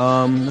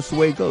 That's the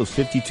way it goes.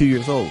 52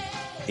 years old.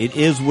 It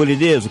is what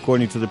it is,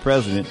 according to the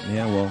president.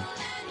 Yeah, well,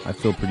 I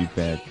feel pretty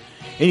bad.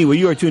 Anyway,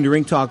 you are tuned to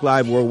Ring Talk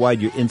Live Worldwide,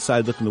 your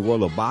inside look in the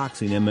world of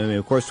boxing, MMA.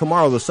 Of course,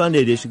 tomorrow, the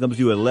Sunday edition, comes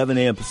to you at 11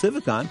 a.m.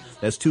 Pacific time.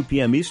 That's 2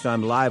 p.m. Eastern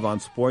time, live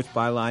on Sports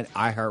Byline,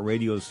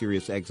 iHeartRadio,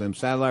 Sirius XM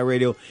Satellite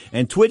Radio,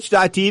 and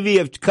Twitch.tv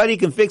if Cuddy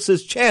can fix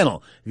his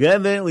channel.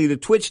 Evidently, the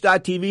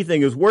Twitch.tv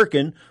thing is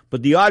working,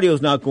 but the audio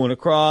is not going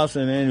across.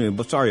 And anyway,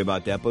 but sorry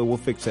about that, but we'll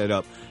fix that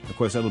up. Of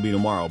course, that'll be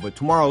tomorrow. But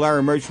tomorrow,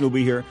 Larry Merchant will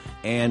be here,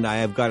 and I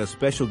have got a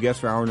special guest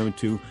for hour number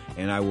 2,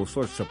 and I will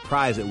sort of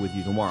surprise it with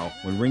you tomorrow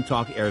when Ring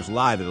Talk airs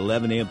live at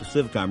 11 a.m.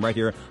 Pacific time right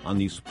here on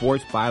the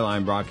Sports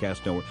Byline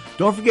Broadcast Network.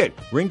 Don't forget,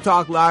 Ring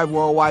Talk Live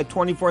Worldwide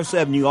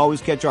 24/7. You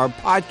always catch our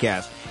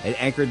podcast at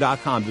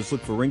Anchor.com. Just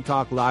look for Ring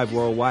Talk Live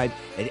Worldwide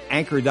at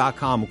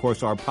Anchor.com. Of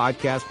course, our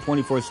podcast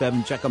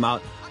 24/7. Check them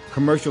out.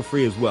 Commercial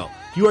free as well.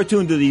 You are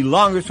tuned to the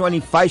longest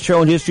running fight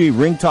show in history,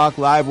 Ring Talk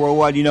Live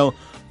Worldwide. You know,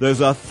 there's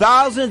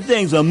 1,000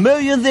 things,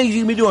 1,000,000 things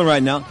you can be doing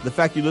right now. The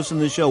fact you listen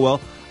to the show,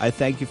 well, I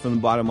thank you from the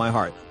bottom of my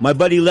heart. My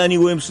buddy Lenny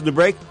Williams to the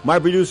break. My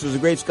producer is the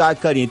great Scott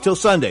Cuddy. Until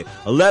Sunday,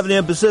 11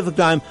 a.m. Pacific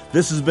time,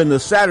 this has been the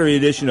Saturday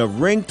edition of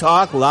Ring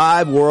Talk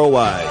Live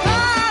Worldwide.